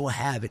 and I still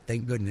have it,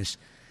 thank goodness.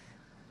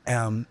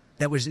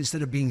 That was,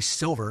 instead of being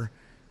silver,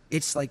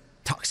 it's like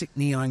toxic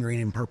neon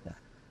green and purple.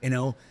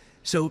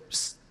 So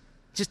just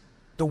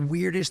the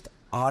weirdest,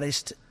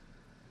 oddest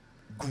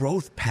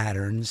growth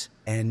patterns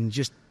and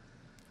just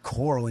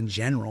coral in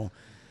general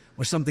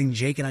was something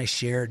Jake and I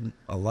shared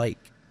alike.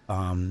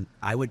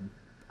 I would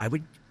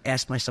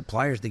ask my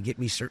suppliers to get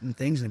me certain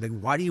things. And they'd be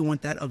like, why do you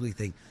want that ugly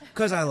thing?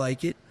 Because I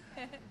like it.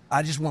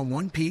 I just want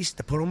one piece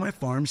to put on my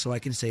farm so I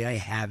can say I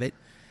have it.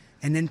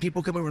 And then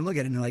people come over and look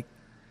at it and they're like,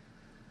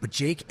 but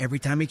Jake, every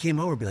time he came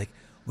over, would be like,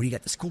 what do you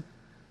got that's cool?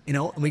 You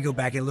know, and we go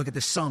back and look at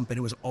the sump, and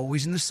it was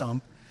always in the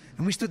sump.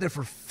 And we stood there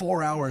for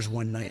 4 hours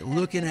one night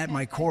looking at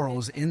my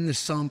corals in the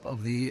sump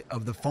of the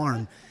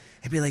farm.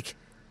 And be like,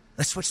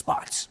 let's switch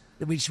spots.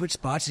 And we'd switch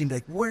spots, and he'd be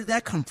like, where did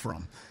that come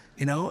from?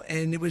 You know,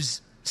 and it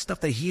was stuff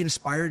that he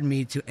inspired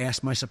me to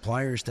ask my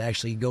suppliers to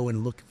actually go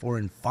and look for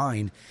and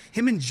find.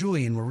 Him and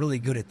Julian were really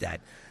good at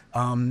that.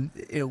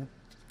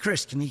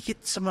 Cris, can you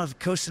get some of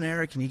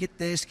Costanera? Can you get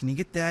this? Can you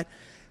get that?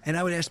 And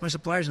I would ask my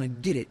suppliers, and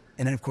I'd get it.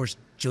 And then, of course,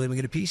 Julian would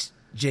get a piece.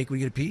 Jake would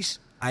get a piece.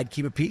 I'd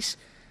keep a piece.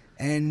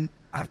 And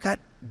I've got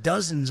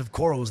dozens of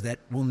corals that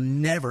will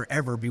never,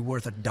 ever be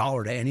worth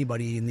 $1 to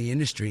anybody in the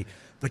industry.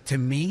 But to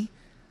me,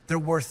 they're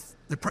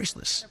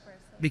priceless.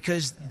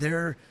 Because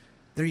they're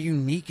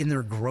unique in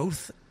their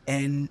growth.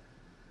 And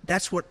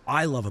that's what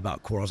I love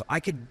about corals.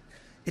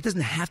 It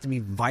doesn't have to be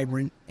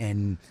vibrant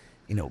and,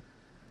 you know,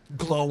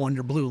 glow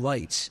under blue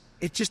lights.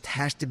 It just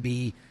has to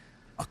be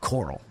a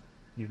coral.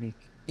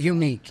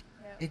 Unique.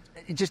 Yeah.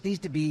 It just needs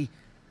to be,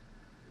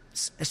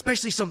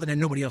 especially something that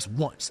nobody else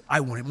wants. I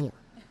want it more,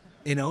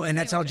 you know, and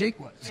that's how Jake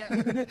was.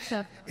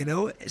 Yeah. You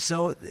know,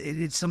 so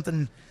it's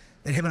something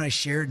that him and I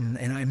shared,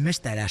 and I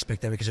missed that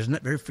aspect of it because there's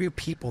not very few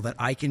people that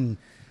I can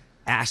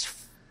ask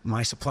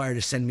my supplier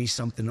to send me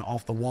something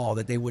off the wall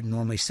that they wouldn't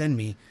normally send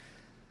me.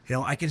 You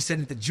know, I can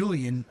send it to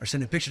Julian or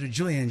send a picture to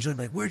Julian, and Julian's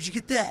like, where'd you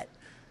get that?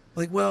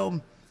 Like,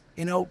 well,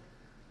 you know,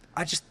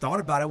 I just thought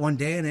about it one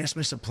day and asked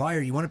my supplier,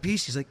 you want a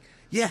piece? He's like,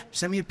 yeah,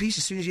 send me a piece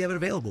as soon as you have it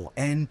available.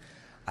 And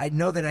I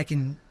know that I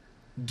can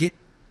get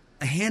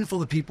a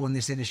handful of people in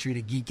this industry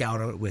to geek out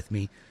on it with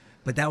me.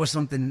 But that was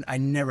something I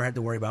never had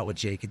to worry about with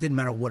Jake. It didn't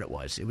matter what it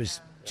was. It was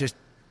just,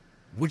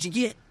 what'd you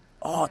get?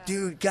 Oh,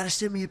 dude, got to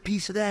send me a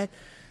piece of that.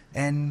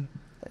 And,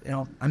 you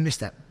know, I miss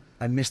that.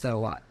 I miss that a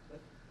lot,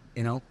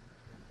 you know?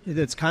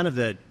 It's kind of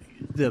the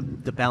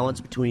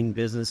balance between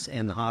business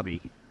and the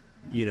hobby.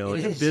 You know,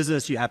 in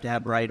business, you have to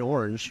have bright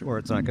orange or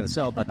it's not going to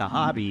sell. But the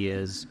hobby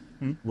is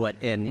what,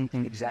 and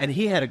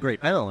he had a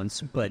great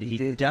balance, but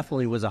he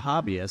definitely was a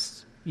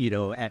hobbyist, you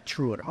know,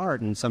 true at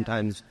heart. And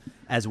sometimes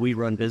as we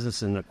run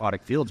business in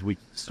aquatic fields, we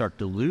start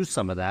to lose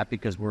some of that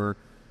because we're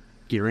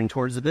gearing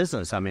towards the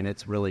business. I mean,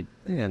 it's really,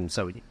 and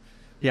so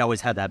he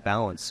always had that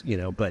balance, you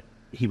know, but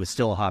he was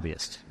still a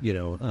hobbyist, you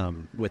know,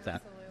 with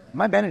that.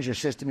 My manager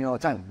says to me all the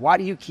time, why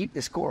do you keep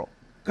this coral?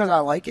 Because I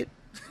like it.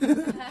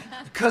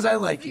 Because I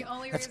like it.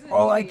 That's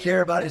all I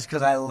care about is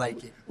because I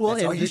like it. Well,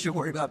 that's all you should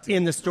worry about.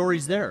 And the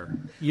story's there.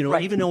 You know,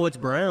 even though it's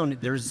brown,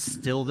 there's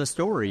still the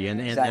story. And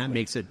that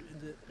makes it,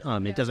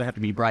 it doesn't have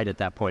to be bright at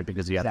that point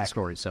because you have the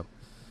story. So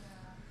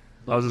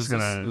I was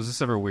just was this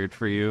ever weird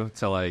for you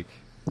to, like,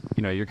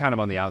 you know, you're kind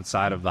of on the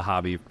outside of the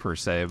hobby per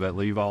se, but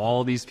you've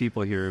all these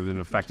people here who've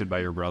been affected by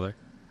your brother?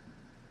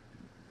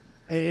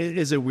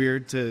 Is it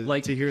weird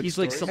to hear? He's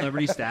like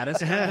celebrity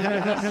status.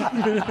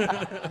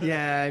 Yeah,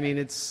 I mean,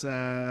 it's.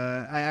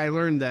 I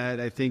learned that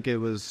I think it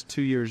was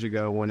 2 years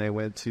ago when I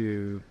went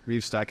to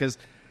Reefstock because,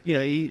 you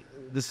know,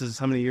 this is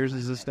how many years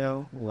is this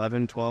now?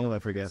 11, 12, I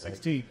forget.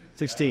 16.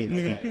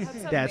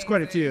 Yeah, it's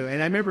quite a few.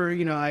 And I remember,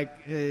 you know,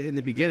 in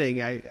the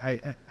beginning,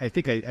 I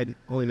think I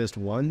only missed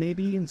one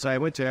maybe, and so I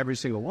went to every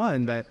single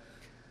one. But,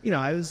 you know,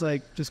 I was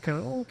like, just kind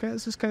of, oh, okay,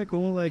 this is kind of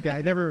cool. Like,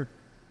 I never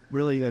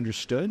really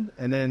understood.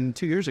 And then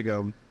 2 years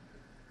ago,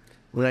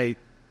 when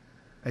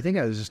I think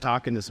I was just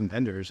talking to some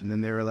vendors, and then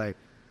they were like,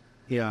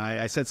 you know,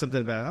 I said something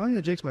about, oh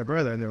yeah, Jake's my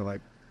brother, and they were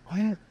like,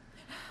 what?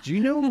 Do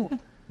you know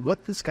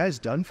what this guy's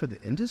done for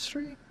the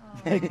industry?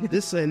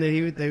 This, and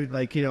then they would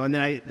like, you know, and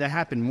then that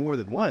happened more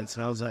than once,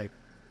 and I was like,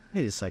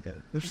 hey, it's like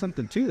there's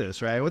something to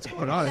this, right? What's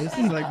going on? This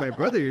is like my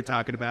brother you're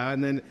talking about.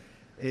 And then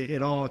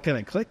it all kind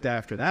of clicked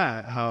after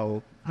that,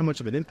 how much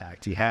of an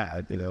impact he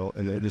had, you know,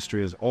 in the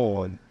industry as a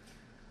whole. And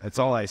that's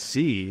all I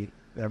see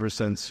ever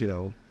since, you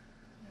know.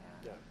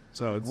 Yeah.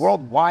 So it's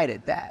worldwide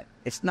at that.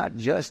 It's not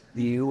just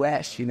the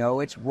U.S., you know,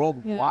 it's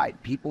worldwide.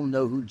 Yeah. People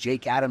know who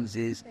Jake Adams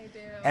is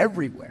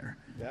everywhere.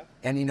 Yeah.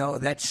 And, you know,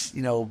 that's,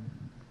 you know,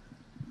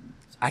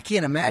 I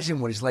can't imagine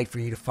what it's like for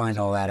you to find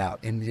all that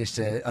out and just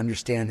to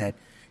understand that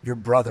your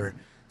brother,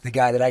 the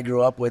guy that I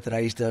grew up with, that I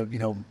used to, you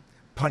know,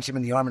 punch him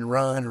in the arm and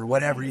run or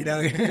whatever, you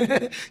know,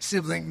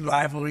 sibling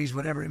rivalries,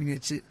 whatever. I mean,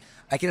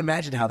 I can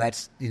imagine how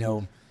that's, you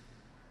know,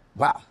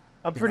 wow.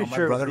 I'm pretty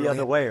sure it was the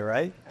other way,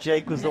 right?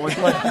 Jake was the one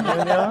like,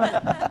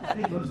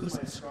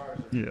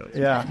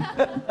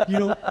 yeah. You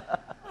know,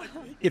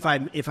 if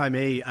I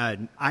may,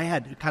 I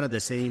had kind of the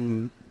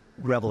same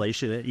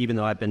revelation, even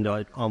though I've been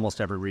to almost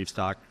every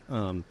Reefstock.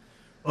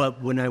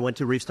 But when I went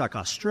to Reefstock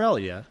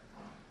Australia,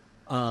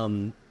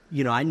 you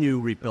know, I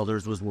knew Reef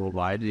Builders was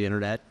worldwide, the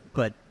internet,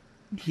 but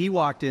he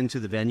walked into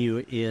the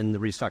venue in the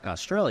Reefstock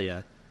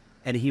Australia,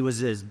 and he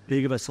was as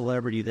big of a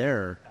celebrity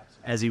there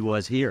as he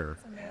was here.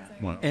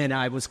 And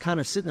I was kind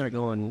of sitting there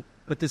going,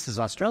 but this is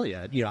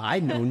Australia. You know,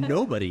 I know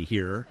nobody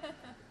here.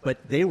 But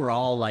they were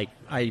all like,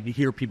 I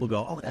hear people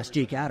go, "Oh, that's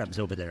Jake Adams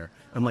over there."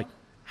 I'm like,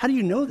 "How do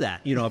you know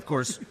that?" Of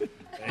course,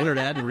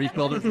 Internet and Reef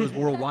Builders was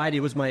worldwide.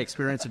 It was my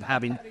experience of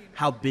having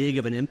how big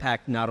of an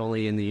impact, not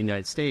only in the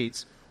United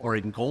States or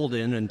in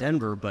Golden and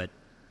Denver, but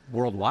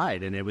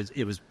worldwide. And it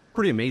was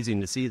pretty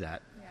amazing to see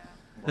that. Yeah.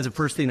 That's the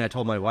first thing I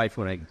told my wife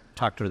when I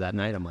talked to her that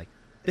night. I'm like,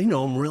 they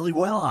know him really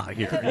well out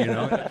here,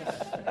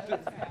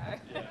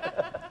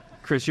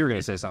 Cris, you were going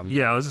to say something.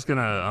 Yeah, I was just going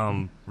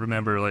to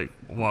remember, like,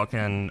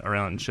 walking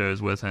around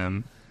shows with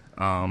him,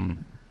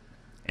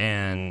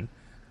 and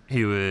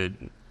he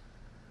would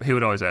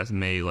always ask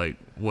me, like,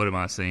 what am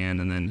I seeing?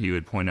 And then he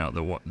would point out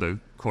the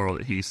coral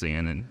that he's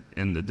seeing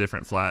in the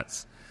different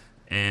flats.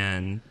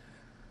 And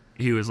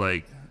he was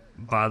like,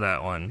 buy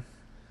that one.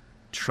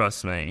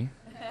 Trust me.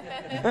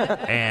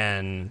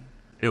 And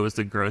it was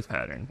the growth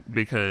pattern,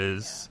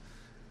 because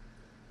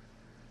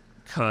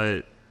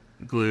cut,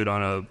 glued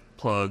on a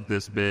plug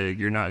this big,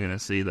 you're not going to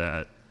see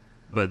that.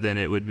 But then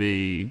it would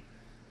be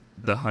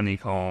the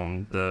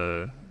honeycomb,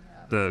 the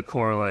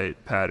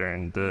correlate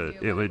pattern,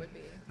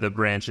 the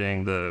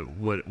branching,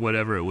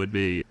 whatever it would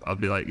be. I'll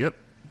be like, yep,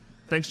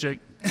 thanks, Jake.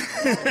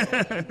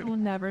 We'll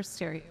never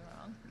steer you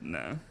wrong.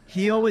 No.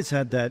 He always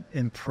had that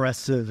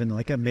impressive and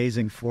like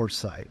amazing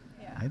foresight,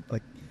 right?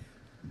 Like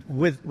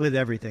with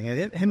everything.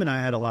 And him and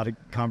I had a lot of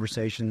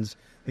conversations,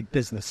 like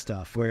business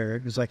stuff, where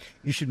it was like,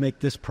 you should make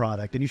this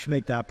product and you should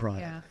make that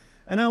product. Yeah.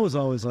 And I was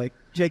always like,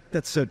 Jake,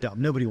 that's so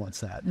dumb. Nobody wants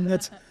that. And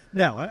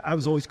I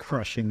was always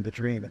crushing the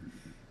dream.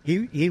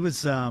 He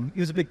was a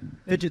big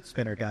fidget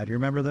spinner guy. Do you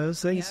remember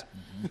those things?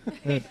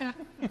 Yep.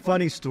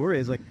 Funny story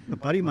is, like, a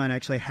buddy of mine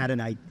actually had an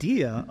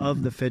idea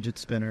of the fidget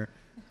spinner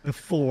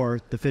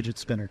before the fidget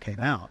spinner came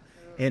out.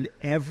 And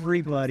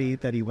everybody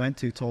that he went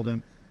to told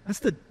him, that's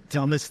the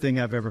dumbest thing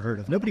I've ever heard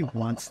of. Nobody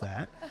wants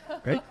that,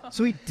 right?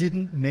 So he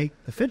didn't make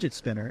the fidget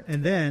spinner.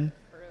 And then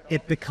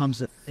it becomes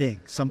a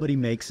thing. Somebody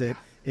makes it.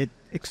 It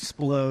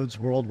explodes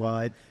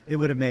worldwide. It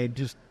would have made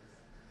just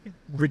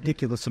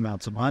ridiculous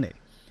amounts of money.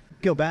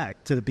 Go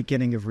back to the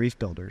beginning of Reef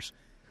Builders.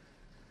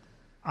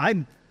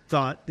 I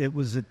thought it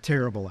was a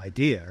terrible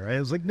idea, right? I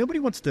was like, nobody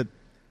wants to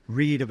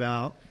read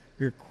about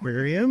your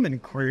aquarium and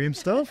aquarium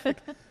stuff. Like,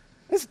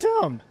 that's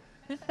dumb.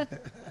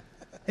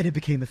 And it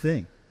became a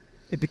thing.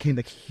 It became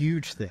a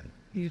huge thing.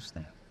 Huge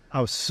thing.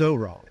 I was so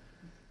wrong.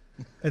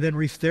 And then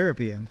Reef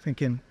Therapy, I'm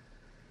thinking,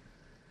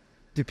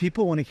 do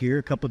people want to hear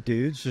a couple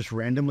dudes just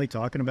randomly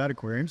talking about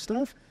aquarium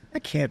stuff?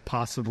 That can't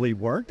possibly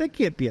work. That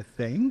can't be a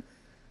thing.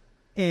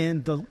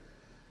 And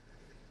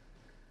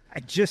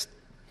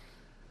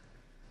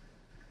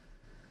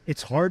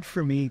it's hard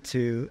for me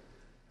to,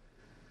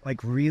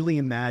 like, really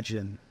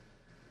imagine,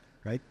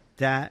 right,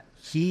 that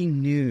he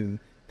knew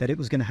that it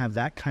was going to have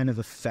that kind of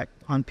effect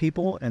on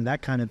people and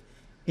that kind of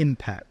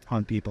impact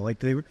on people. Like,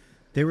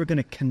 they were going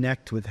to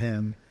connect with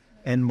him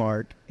and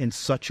Mark in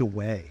such a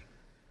way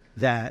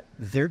that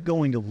they're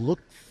going to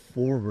look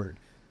forward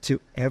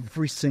to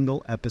every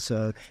single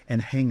episode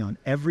and hang on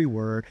every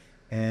word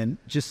and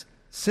just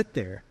sit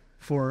there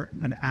for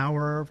an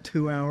hour,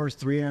 2 hours,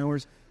 3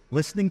 hours,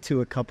 listening to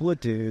a couple of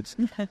dudes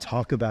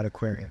talk about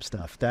aquarium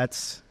stuff.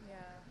 It's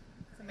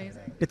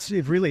amazing.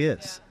 It really is.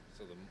 Yeah.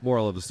 So the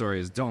moral of the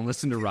story is, don't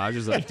listen to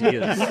Roger's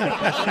ideas.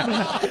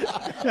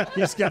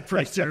 He's got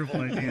pretty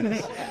terrible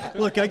ideas.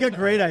 Look, I got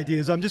great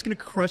ideas. I'm just going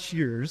to crush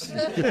yours.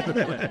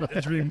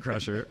 Dream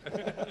crusher.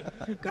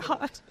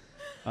 God.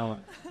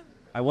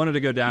 I wanted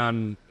to go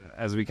down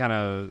as we kind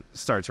of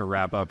start to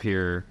wrap up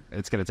here.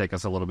 It's going to take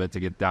us a little bit to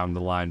get down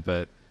the line,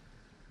 but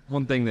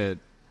one thing that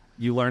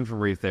you learned from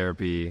Reef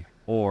Therapy,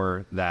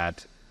 or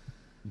that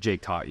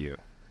Jake taught you,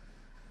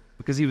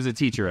 because he was a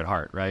teacher at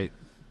heart, right?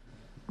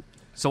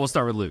 So we'll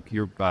start with Luke.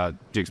 You're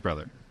Jake's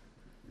brother.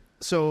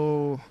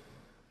 So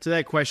to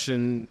that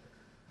question,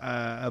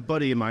 a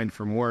buddy of mine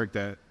from work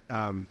that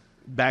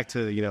back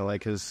to,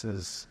 like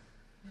his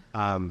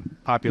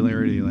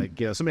popularity, like,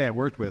 somebody I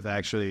worked with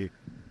actually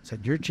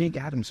said, "You're Jake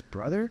Adams'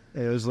 brother?"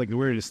 And it was like the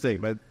weirdest thing,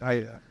 but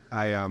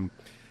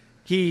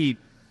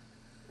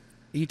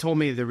he told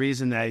me the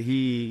reason that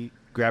he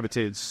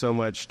gravitated so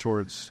much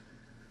towards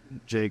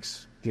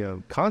Jake's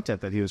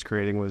content that he was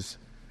creating was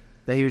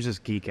that he would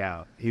just geek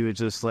out. He would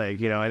just, like,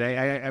 and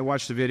I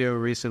watched a video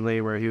recently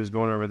where he was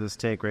going over this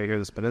tank right here,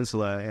 this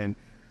peninsula, and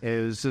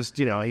it was just,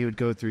 he would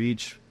go through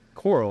each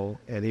coral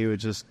and he would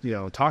just,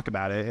 talk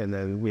about it. And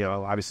then,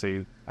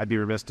 obviously I'd be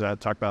remiss to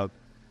talk about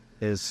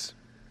his,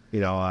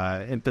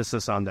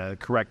 emphasis on the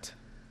correct,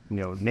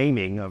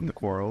 naming of the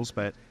corals.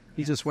 But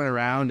he just went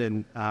around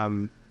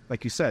and,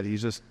 like you said,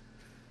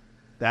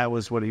 that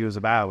was what he was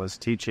about, was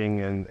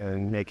teaching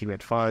and making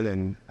it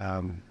fun.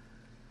 And,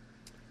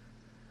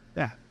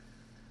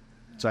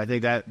 so I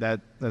think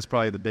that's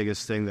probably the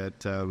biggest thing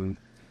that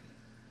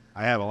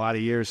I have a lot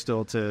of years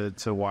still to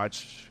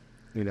watch,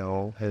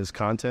 his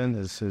content,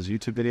 his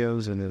YouTube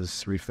videos and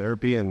his Reef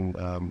Therapy, and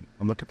I'm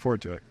looking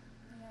forward to it.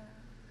 Yeah.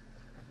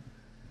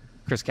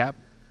 Cris, Capp?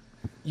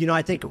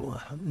 I think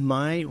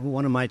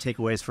one of my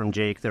takeaways from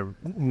Jake, there are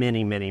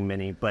many, many,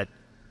 many, but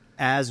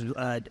as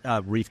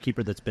a reef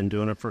keeper that's been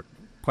doing it for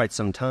quite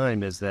some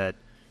time, is that,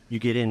 you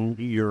get in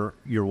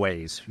your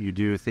ways. You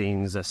do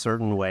things a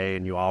certain way,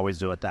 and you always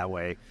do it that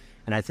way.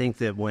 And I think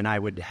that when I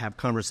would have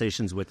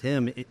conversations with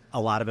him, a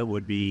lot of it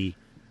would be,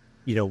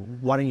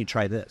 why don't you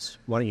try this?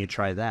 Why don't you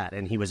try that?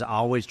 And he was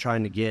always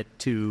trying to get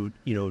to,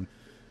 to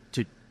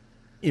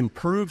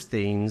improve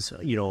things,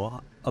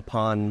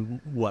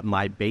 upon what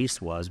my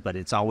base was, but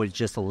it's always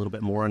just a little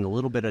bit more and a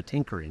little bit of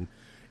tinkering.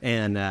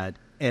 And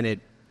it,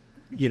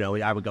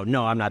 I would go,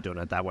 no, I'm not doing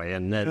it that way.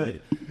 And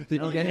then,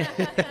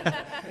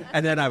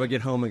 and then I would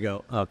get home and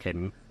go, okay,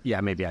 yeah,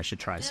 maybe I should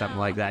try something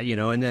like that,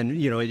 And then,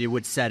 it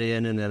would set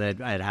in, and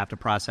then I'd have to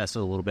process it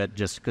a little bit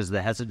just because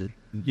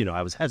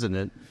I was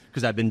hesitant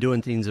because I've been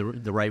doing things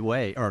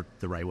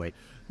the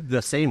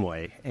same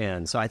way.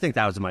 And so I think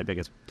that was my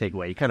biggest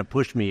takeaway. He kind of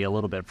pushed me a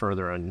little bit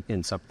further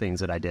in some things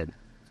that I did.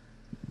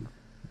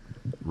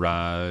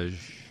 Raj.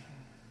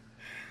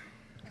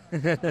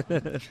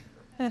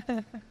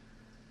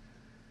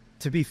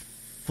 To be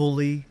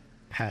fully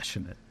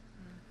passionate.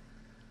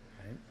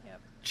 Right?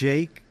 Yep.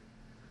 Jake,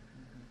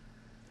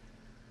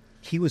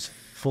 he was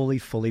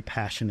fully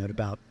passionate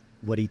about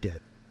what he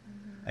did.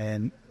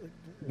 And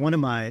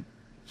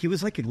he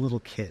was like a little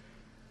kid.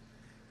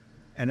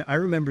 And I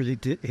remember he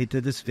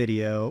did this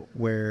video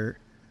where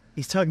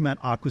he's talking about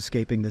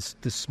aquascaping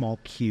this small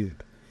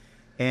cube.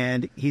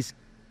 And he's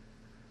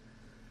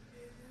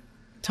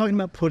talking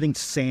about putting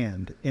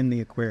sand in the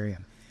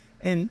aquarium.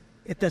 And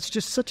that's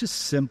just such a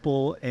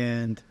simple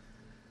and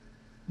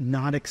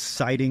not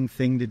exciting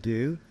thing to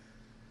do.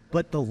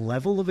 But the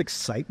level of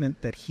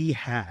excitement that he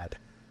had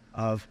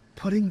of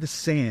putting the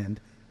sand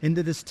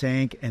into this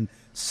tank and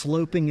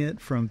sloping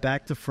it from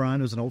back to front,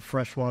 it was an old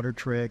freshwater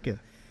trick.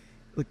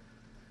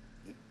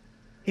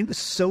 It was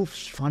so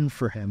fun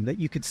for him that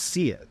you could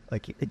see it.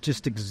 Like, it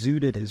just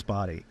exuded his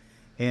body.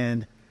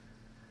 And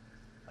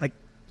like,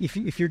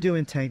 if you're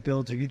doing tank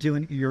builds or you're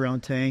doing your own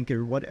tank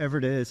or whatever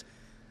it is,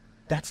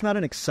 that's not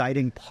an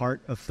exciting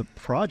part of the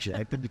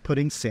project, but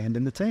putting sand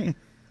in the tank.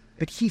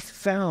 But he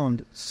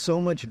found so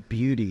much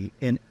beauty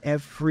in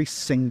every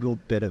single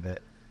bit of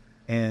it.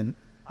 And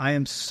I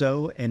am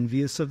so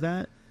envious of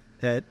that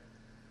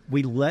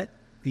we let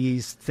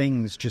these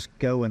things just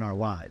go in our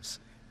lives.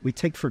 We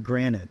take for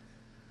granted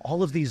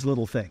all of these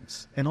little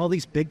things and all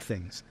these big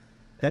things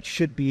that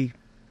should be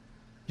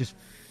just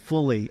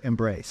fully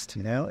embraced.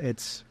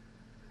 That's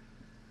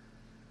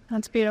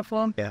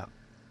beautiful. Yeah.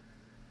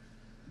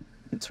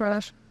 It's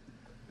Raj.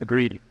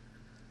 Agreed.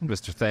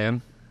 Mr.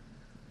 Thein.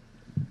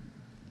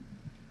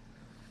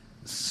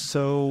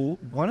 So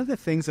one of the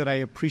things that I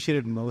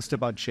appreciated most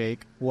about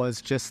Jake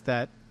was just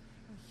that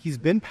he's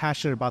been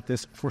passionate about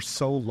this for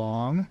so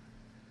long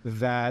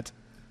that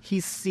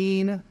he's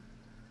seen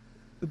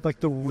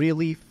like the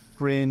really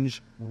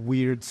fringe,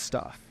 weird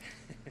stuff.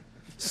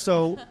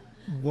 So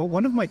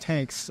one of my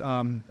tanks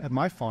at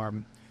my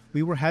farm,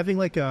 we were having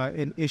like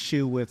an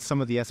issue with some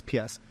of the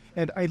SPS.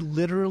 And I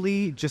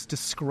literally just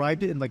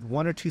described it in like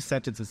one or two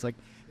sentences. Like,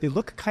 they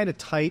look kind of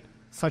tight,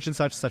 such and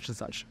such, such and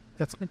such.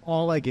 That's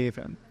all I gave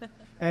him.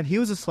 And he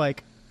was just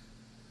like,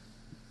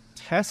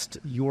 test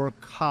your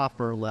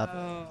copper level.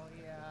 Oh,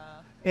 yeah.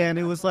 And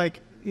it was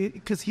like,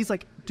 because he's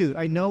like, dude,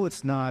 I know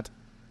it's not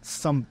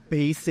some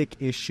basic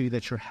issue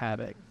that you're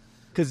having.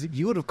 Because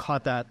you would have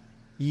caught that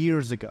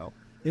years ago.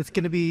 It's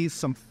going to be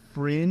some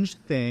fringe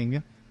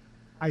thing.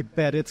 I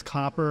bet it's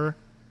copper.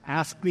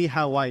 Ask me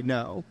how I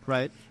know,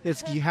 right?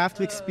 You have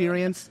to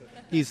experience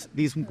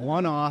these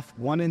one-off,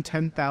 1 in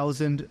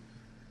 10,000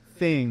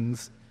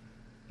 things,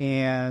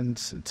 and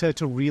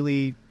to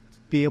really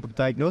be able to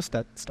diagnose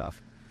that stuff.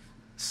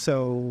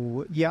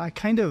 So yeah, I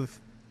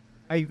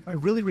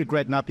really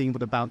regret not being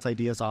able to bounce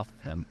ideas off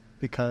of him,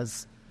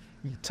 because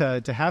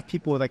to have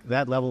people with like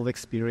that level of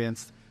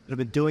experience that have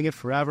been doing it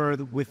forever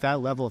with that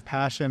level of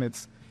passion,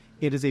 it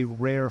is a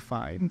rare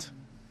find.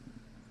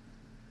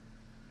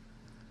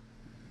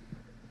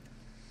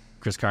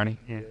 Chris Carney?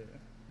 Yeah.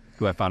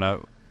 Who I found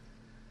out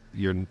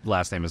your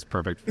last name is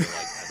perfect for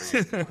like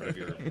every part of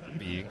your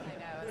being. I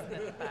know, it's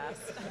the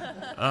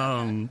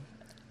best.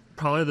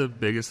 Probably the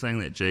biggest thing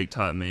that Jake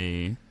taught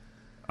me,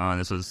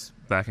 this was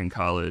back in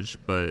college,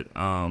 but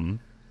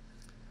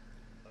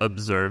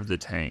observe the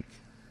tank.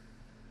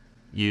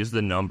 Use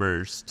the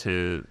numbers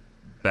to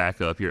back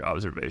up your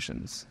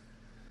observations.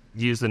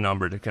 Use the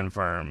number to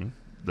confirm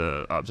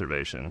the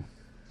observation.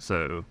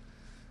 So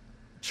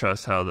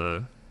trust how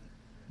the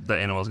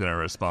animal's going to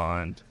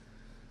respond,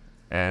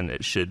 and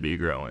it should be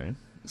growing.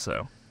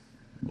 So,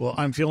 well,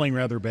 I'm feeling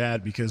rather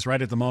bad because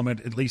right at the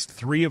moment, at least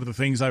 3 of the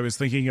things I was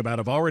thinking about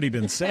have already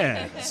been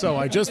said. So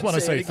I just want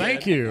to say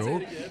thank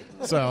you.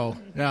 So,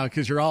 yeah,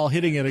 because you're all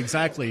hitting it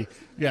exactly.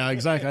 Yeah,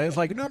 exactly. It's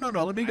like, no,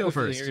 let me go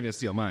first. You're going to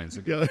steal mine.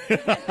 So.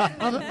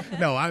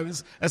 No,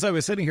 as I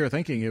was sitting here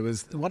thinking, it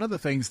was one of the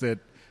things that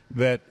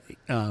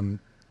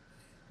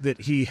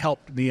he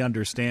helped me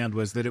understand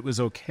was that it was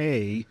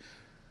okay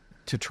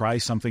to try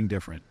something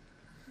different.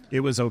 It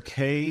was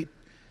okay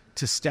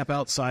to step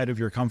outside of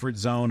your comfort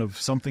zone of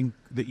something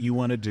that you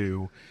want to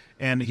do,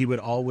 and he would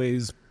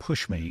always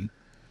push me.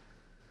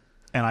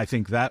 And I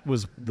think that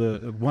was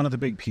one of the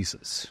big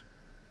pieces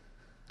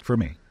for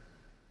me.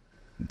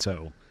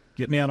 So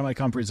get me out of my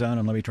comfort zone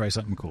and let me try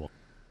something cool.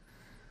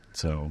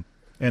 So,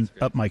 and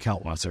up my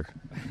Kaltwasser.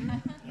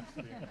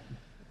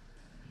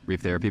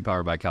 Reef Therapy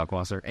powered by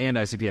Kalkwasser and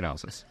ICP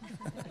Analysis.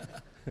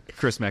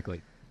 Cris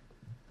Meckley.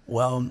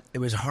 Well, it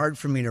was hard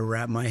for me to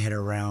wrap my head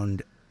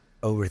around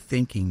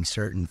overthinking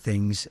certain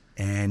things.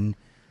 And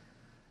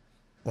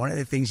one of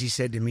the things he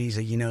said to me is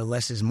that,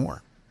 less is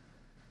more.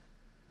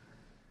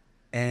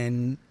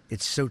 And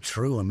it's so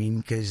true. I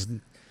mean, because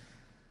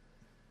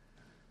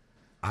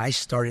I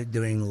started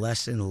doing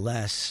less and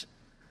less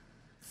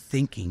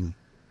thinking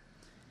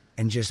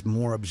and just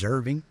more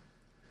observing.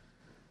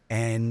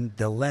 And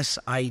the less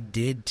I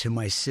did to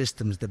my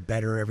systems, the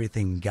better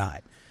everything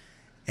got.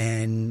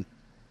 And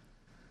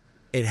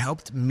it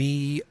helped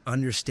me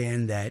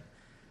understand that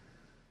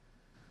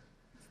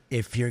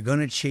if you're going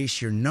to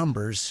chase your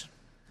numbers,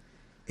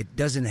 it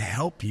doesn't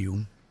help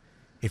you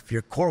if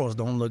your corals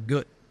don't look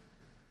good.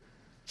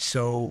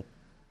 So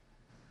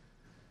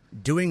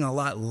doing a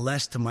lot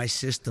less to my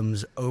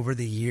systems over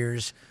the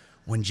years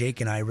when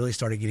Jake and I really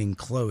started getting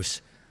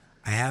close,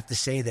 I have to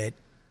say that,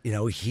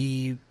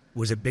 he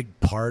was a big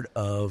part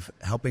of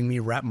helping me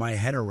wrap my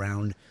head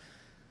around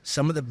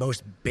some of the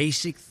most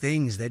basic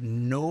things that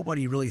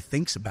nobody really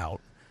thinks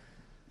about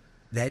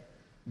that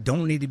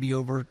don't need to be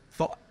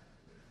overthought.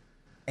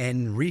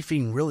 And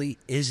reefing really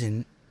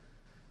isn't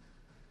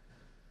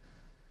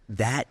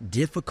that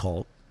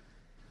difficult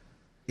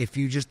if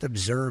you just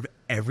observe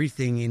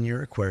everything in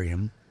your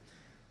aquarium.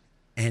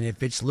 And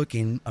if it's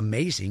looking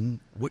amazing,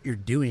 what you're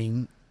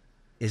doing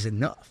is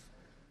enough.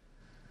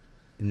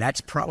 And that's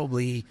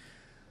probably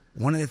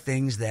one of the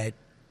things that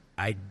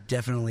I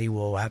definitely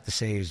will have to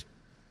say is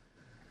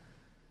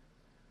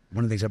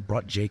one of the things that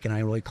brought Jake and I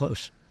really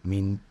close. I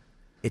mean,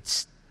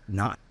 it's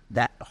not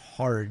that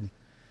hard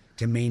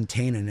to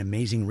maintain an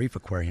amazing reef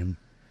aquarium.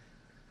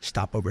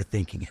 Stop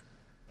overthinking it.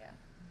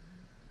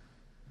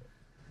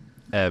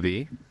 Yeah.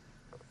 Evie.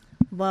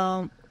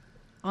 Well,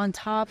 on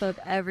top of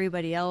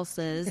everybody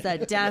else's,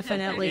 that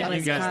definitely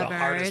was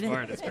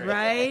covered,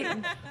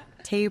 right?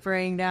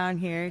 Tapering down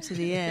here to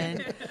the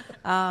end.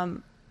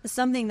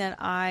 Something that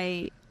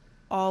I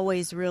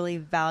always really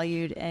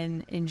valued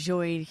and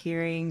enjoyed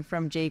hearing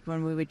from Jake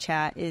when we would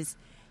chat is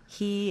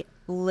he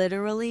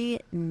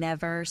literally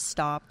never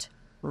stopped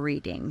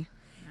reading.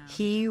 No.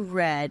 He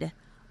read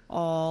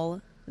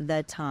all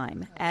the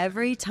time.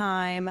 Every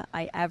time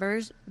I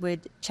ever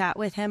would chat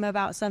with him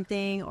about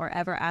something or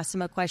ever ask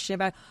him a question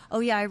about,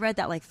 oh yeah, I read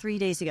that like 3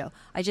 days ago.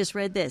 I just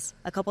read this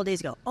a couple days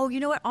ago. Oh, you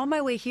know what? On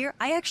my way here,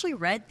 I actually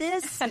read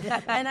this.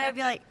 And I'd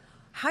be like,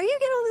 how do you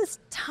get all this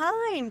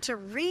time to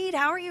read?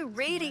 How are you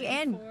reading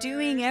and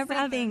doing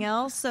everything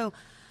else? So,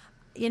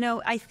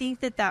 I think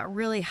that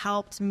really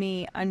helped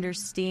me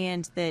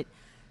understand that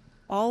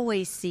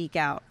always seek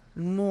out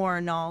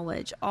more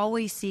knowledge,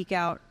 always seek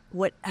out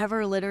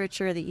whatever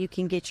literature that you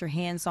can get your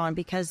hands on,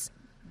 because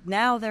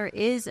now there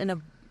is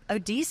a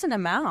decent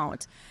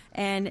amount,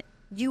 and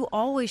you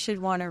always should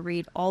want to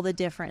read all the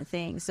different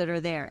things that are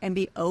there and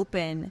be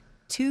open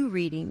to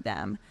reading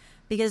them,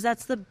 because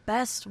that's the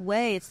best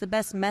way. It's the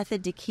best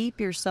method to keep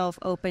yourself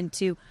open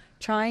to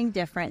trying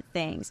different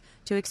things,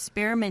 to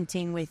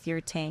experimenting with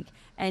your tank,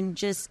 and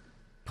just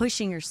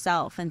pushing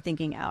yourself and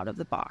thinking out of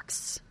the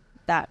box.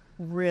 That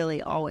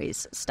really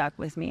always stuck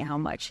with me, how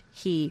much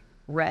he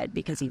read,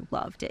 because he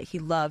loved it. He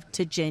loved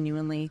to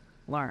genuinely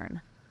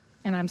learn.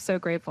 And I'm so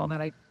grateful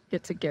that I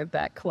get to give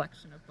that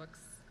collection of books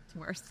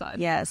to our son.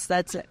 Yes,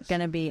 that's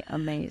going to be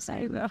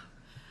amazing.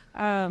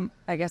 I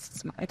guess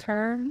it's my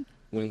turn.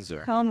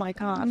 Windsor. Oh my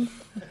God.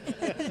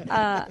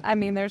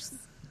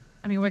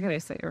 what can I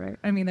say, right?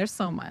 There's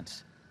so much.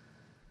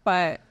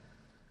 But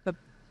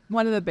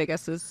one of the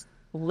biggest is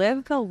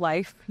live the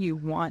life you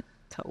want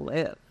to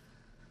live.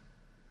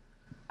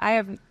 I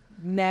have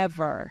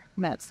never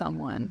met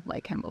someone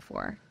like him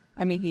before.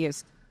 He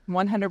is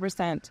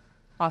 100%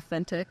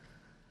 authentic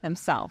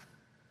himself,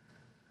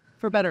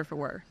 for better or for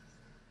worse.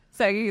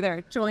 So you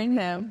either join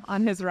him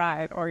on his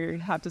ride or you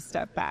have to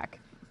step back.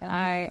 And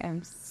I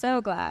am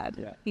so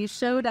glad he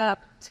showed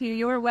up to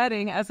your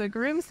wedding as a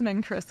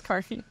groomsman, Cris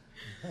Carney,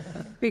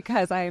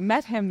 because I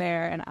met him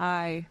there and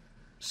I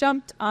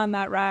jumped on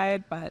that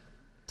ride, but it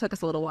took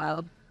us a little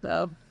while.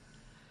 So,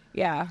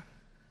 yeah.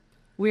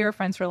 We were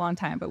friends for a long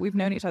time, but we've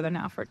known each other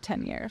now for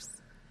 10 years.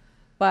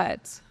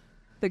 But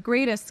the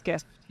greatest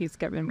gift he's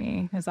given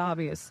me is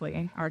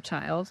obviously our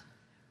child,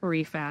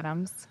 Reef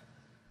Adams,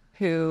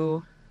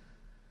 who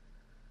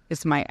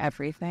is my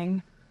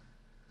everything.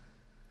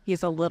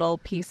 He's a little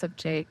piece of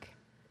Jake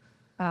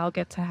I'll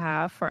get to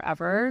have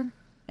forever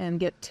and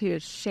get to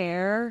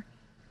share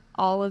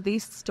all of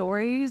these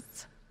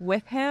stories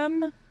with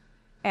him.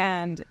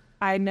 And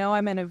I know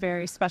I'm in a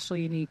very special,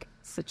 unique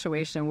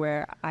situation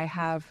where I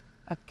have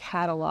a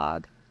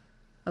catalog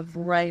of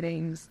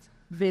writings,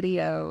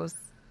 videos,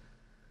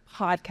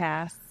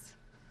 podcasts,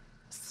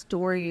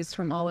 stories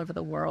from all over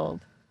the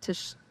world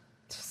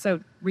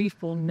so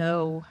Reef will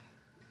know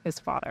his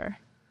father,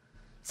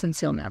 since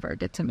he'll never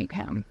get to meet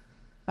him.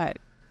 But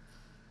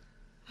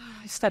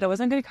I said I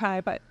wasn't going to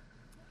cry, but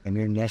And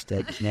your nest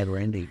egg's never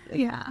ending.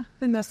 Yeah,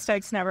 the nest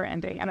egg's never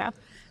ending, you know.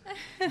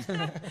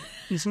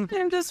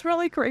 I'm just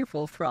really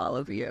grateful for all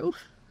of you.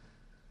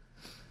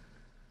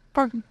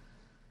 I've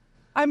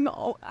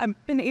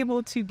been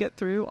able to get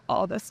through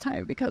all this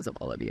time because of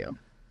all of you.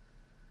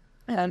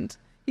 And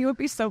you would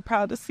be so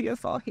proud to see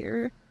us all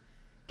here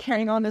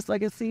carrying on this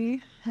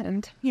legacy.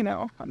 And, you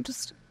know, I'm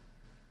just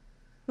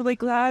really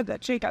glad that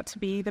Jake got to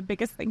be the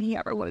biggest thing he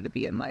ever wanted to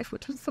be in life,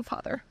 which was the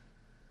father.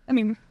 I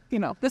mean, you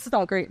know, this is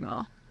all great and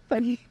all,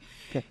 but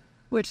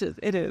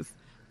it is.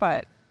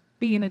 But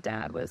being a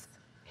dad was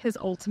his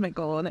ultimate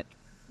goal, and it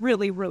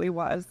really, really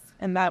was.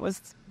 And that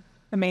was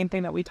the main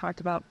thing that we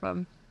talked about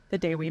from the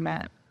day we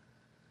met.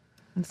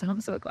 And so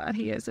I'm so glad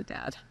he is a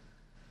dad.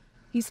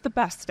 He's the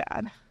best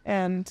dad.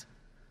 And,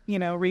 you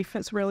know, Reef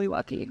is really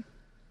lucky.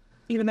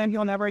 Even though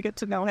he'll never get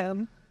to know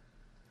him,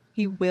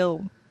 he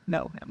will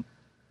know him.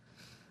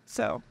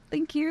 So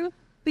thank you.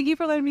 Thank you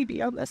for letting me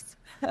be on this,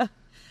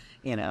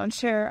 you know, and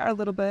share a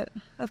little bit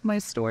of my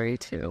story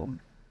too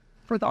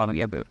for the all of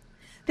you.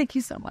 Thank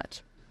you so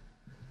much.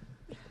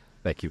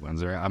 Thank you,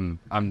 Windsor. I'm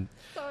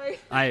Sorry.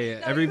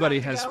 Everybody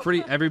has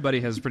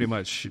pretty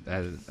much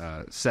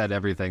said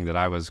everything that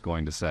I was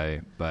going to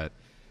say, but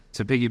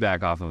to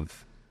piggyback off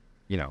of,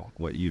 you know,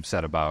 what you've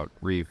said about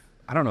Reef,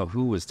 I don't know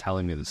who was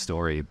telling me the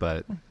story,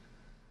 but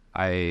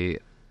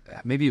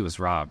maybe it was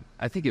Rob.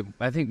 I think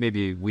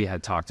maybe we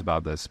had talked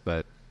about this,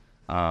 but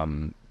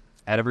at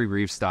every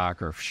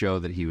Reefstock or show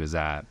that he was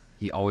at,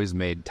 he always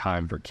made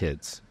time for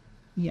kids.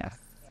 Yes.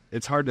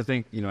 It's hard to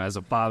think, you know, as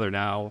a father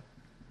now,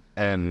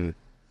 and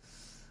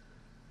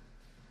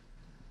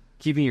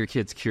keeping your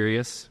kids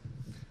curious,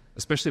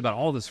 especially about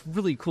all this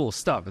really cool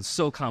stuff. It's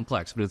so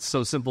complex, but it's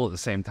so simple at the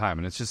same time.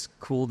 And it's just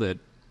cool that,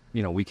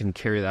 you know, we can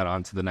carry that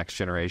on to the next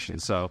generation.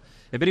 So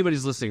if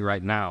anybody's listening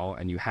right now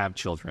and you have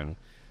children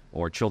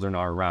or children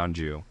are around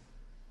you,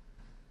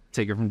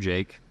 take it from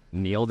Jake,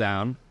 kneel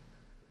down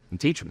and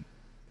teach them.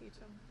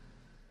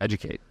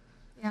 Educate.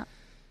 Yeah.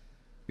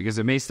 Because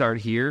it may start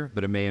here,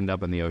 but it may end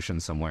up in the ocean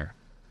somewhere.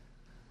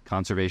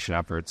 Conservation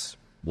efforts,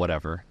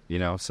 whatever, you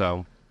know,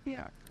 so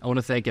Yeah. I want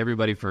to thank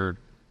everybody for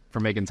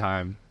making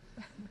time.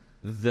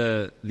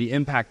 The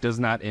impact does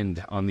not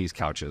end on these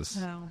couches.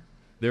 No.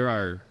 There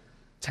are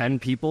 10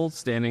 people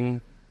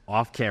standing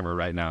off camera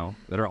right now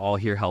that are all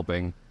here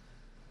helping.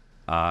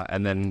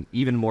 And then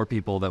even more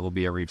people that will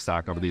be at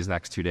Reefstock over these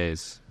next 2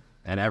 days.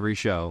 And every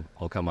show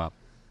will come up.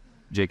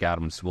 Jake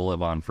Adams will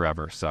live on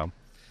forever. So,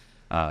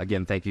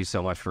 again, thank you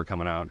so much for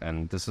coming out.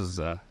 And this is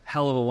a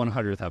hell of a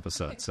 100th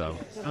episode. So,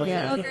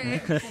 Yeah.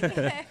 Great.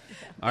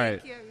 all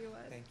right.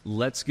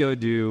 Let's go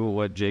do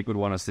what Jake would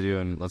want us to do,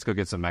 and let's go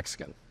get some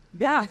Mexican.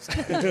 Yeah.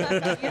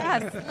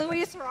 Yes,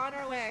 Luis, we're on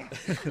our way.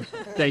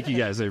 Thank you,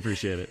 guys. I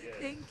appreciate it.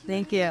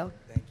 Thank you.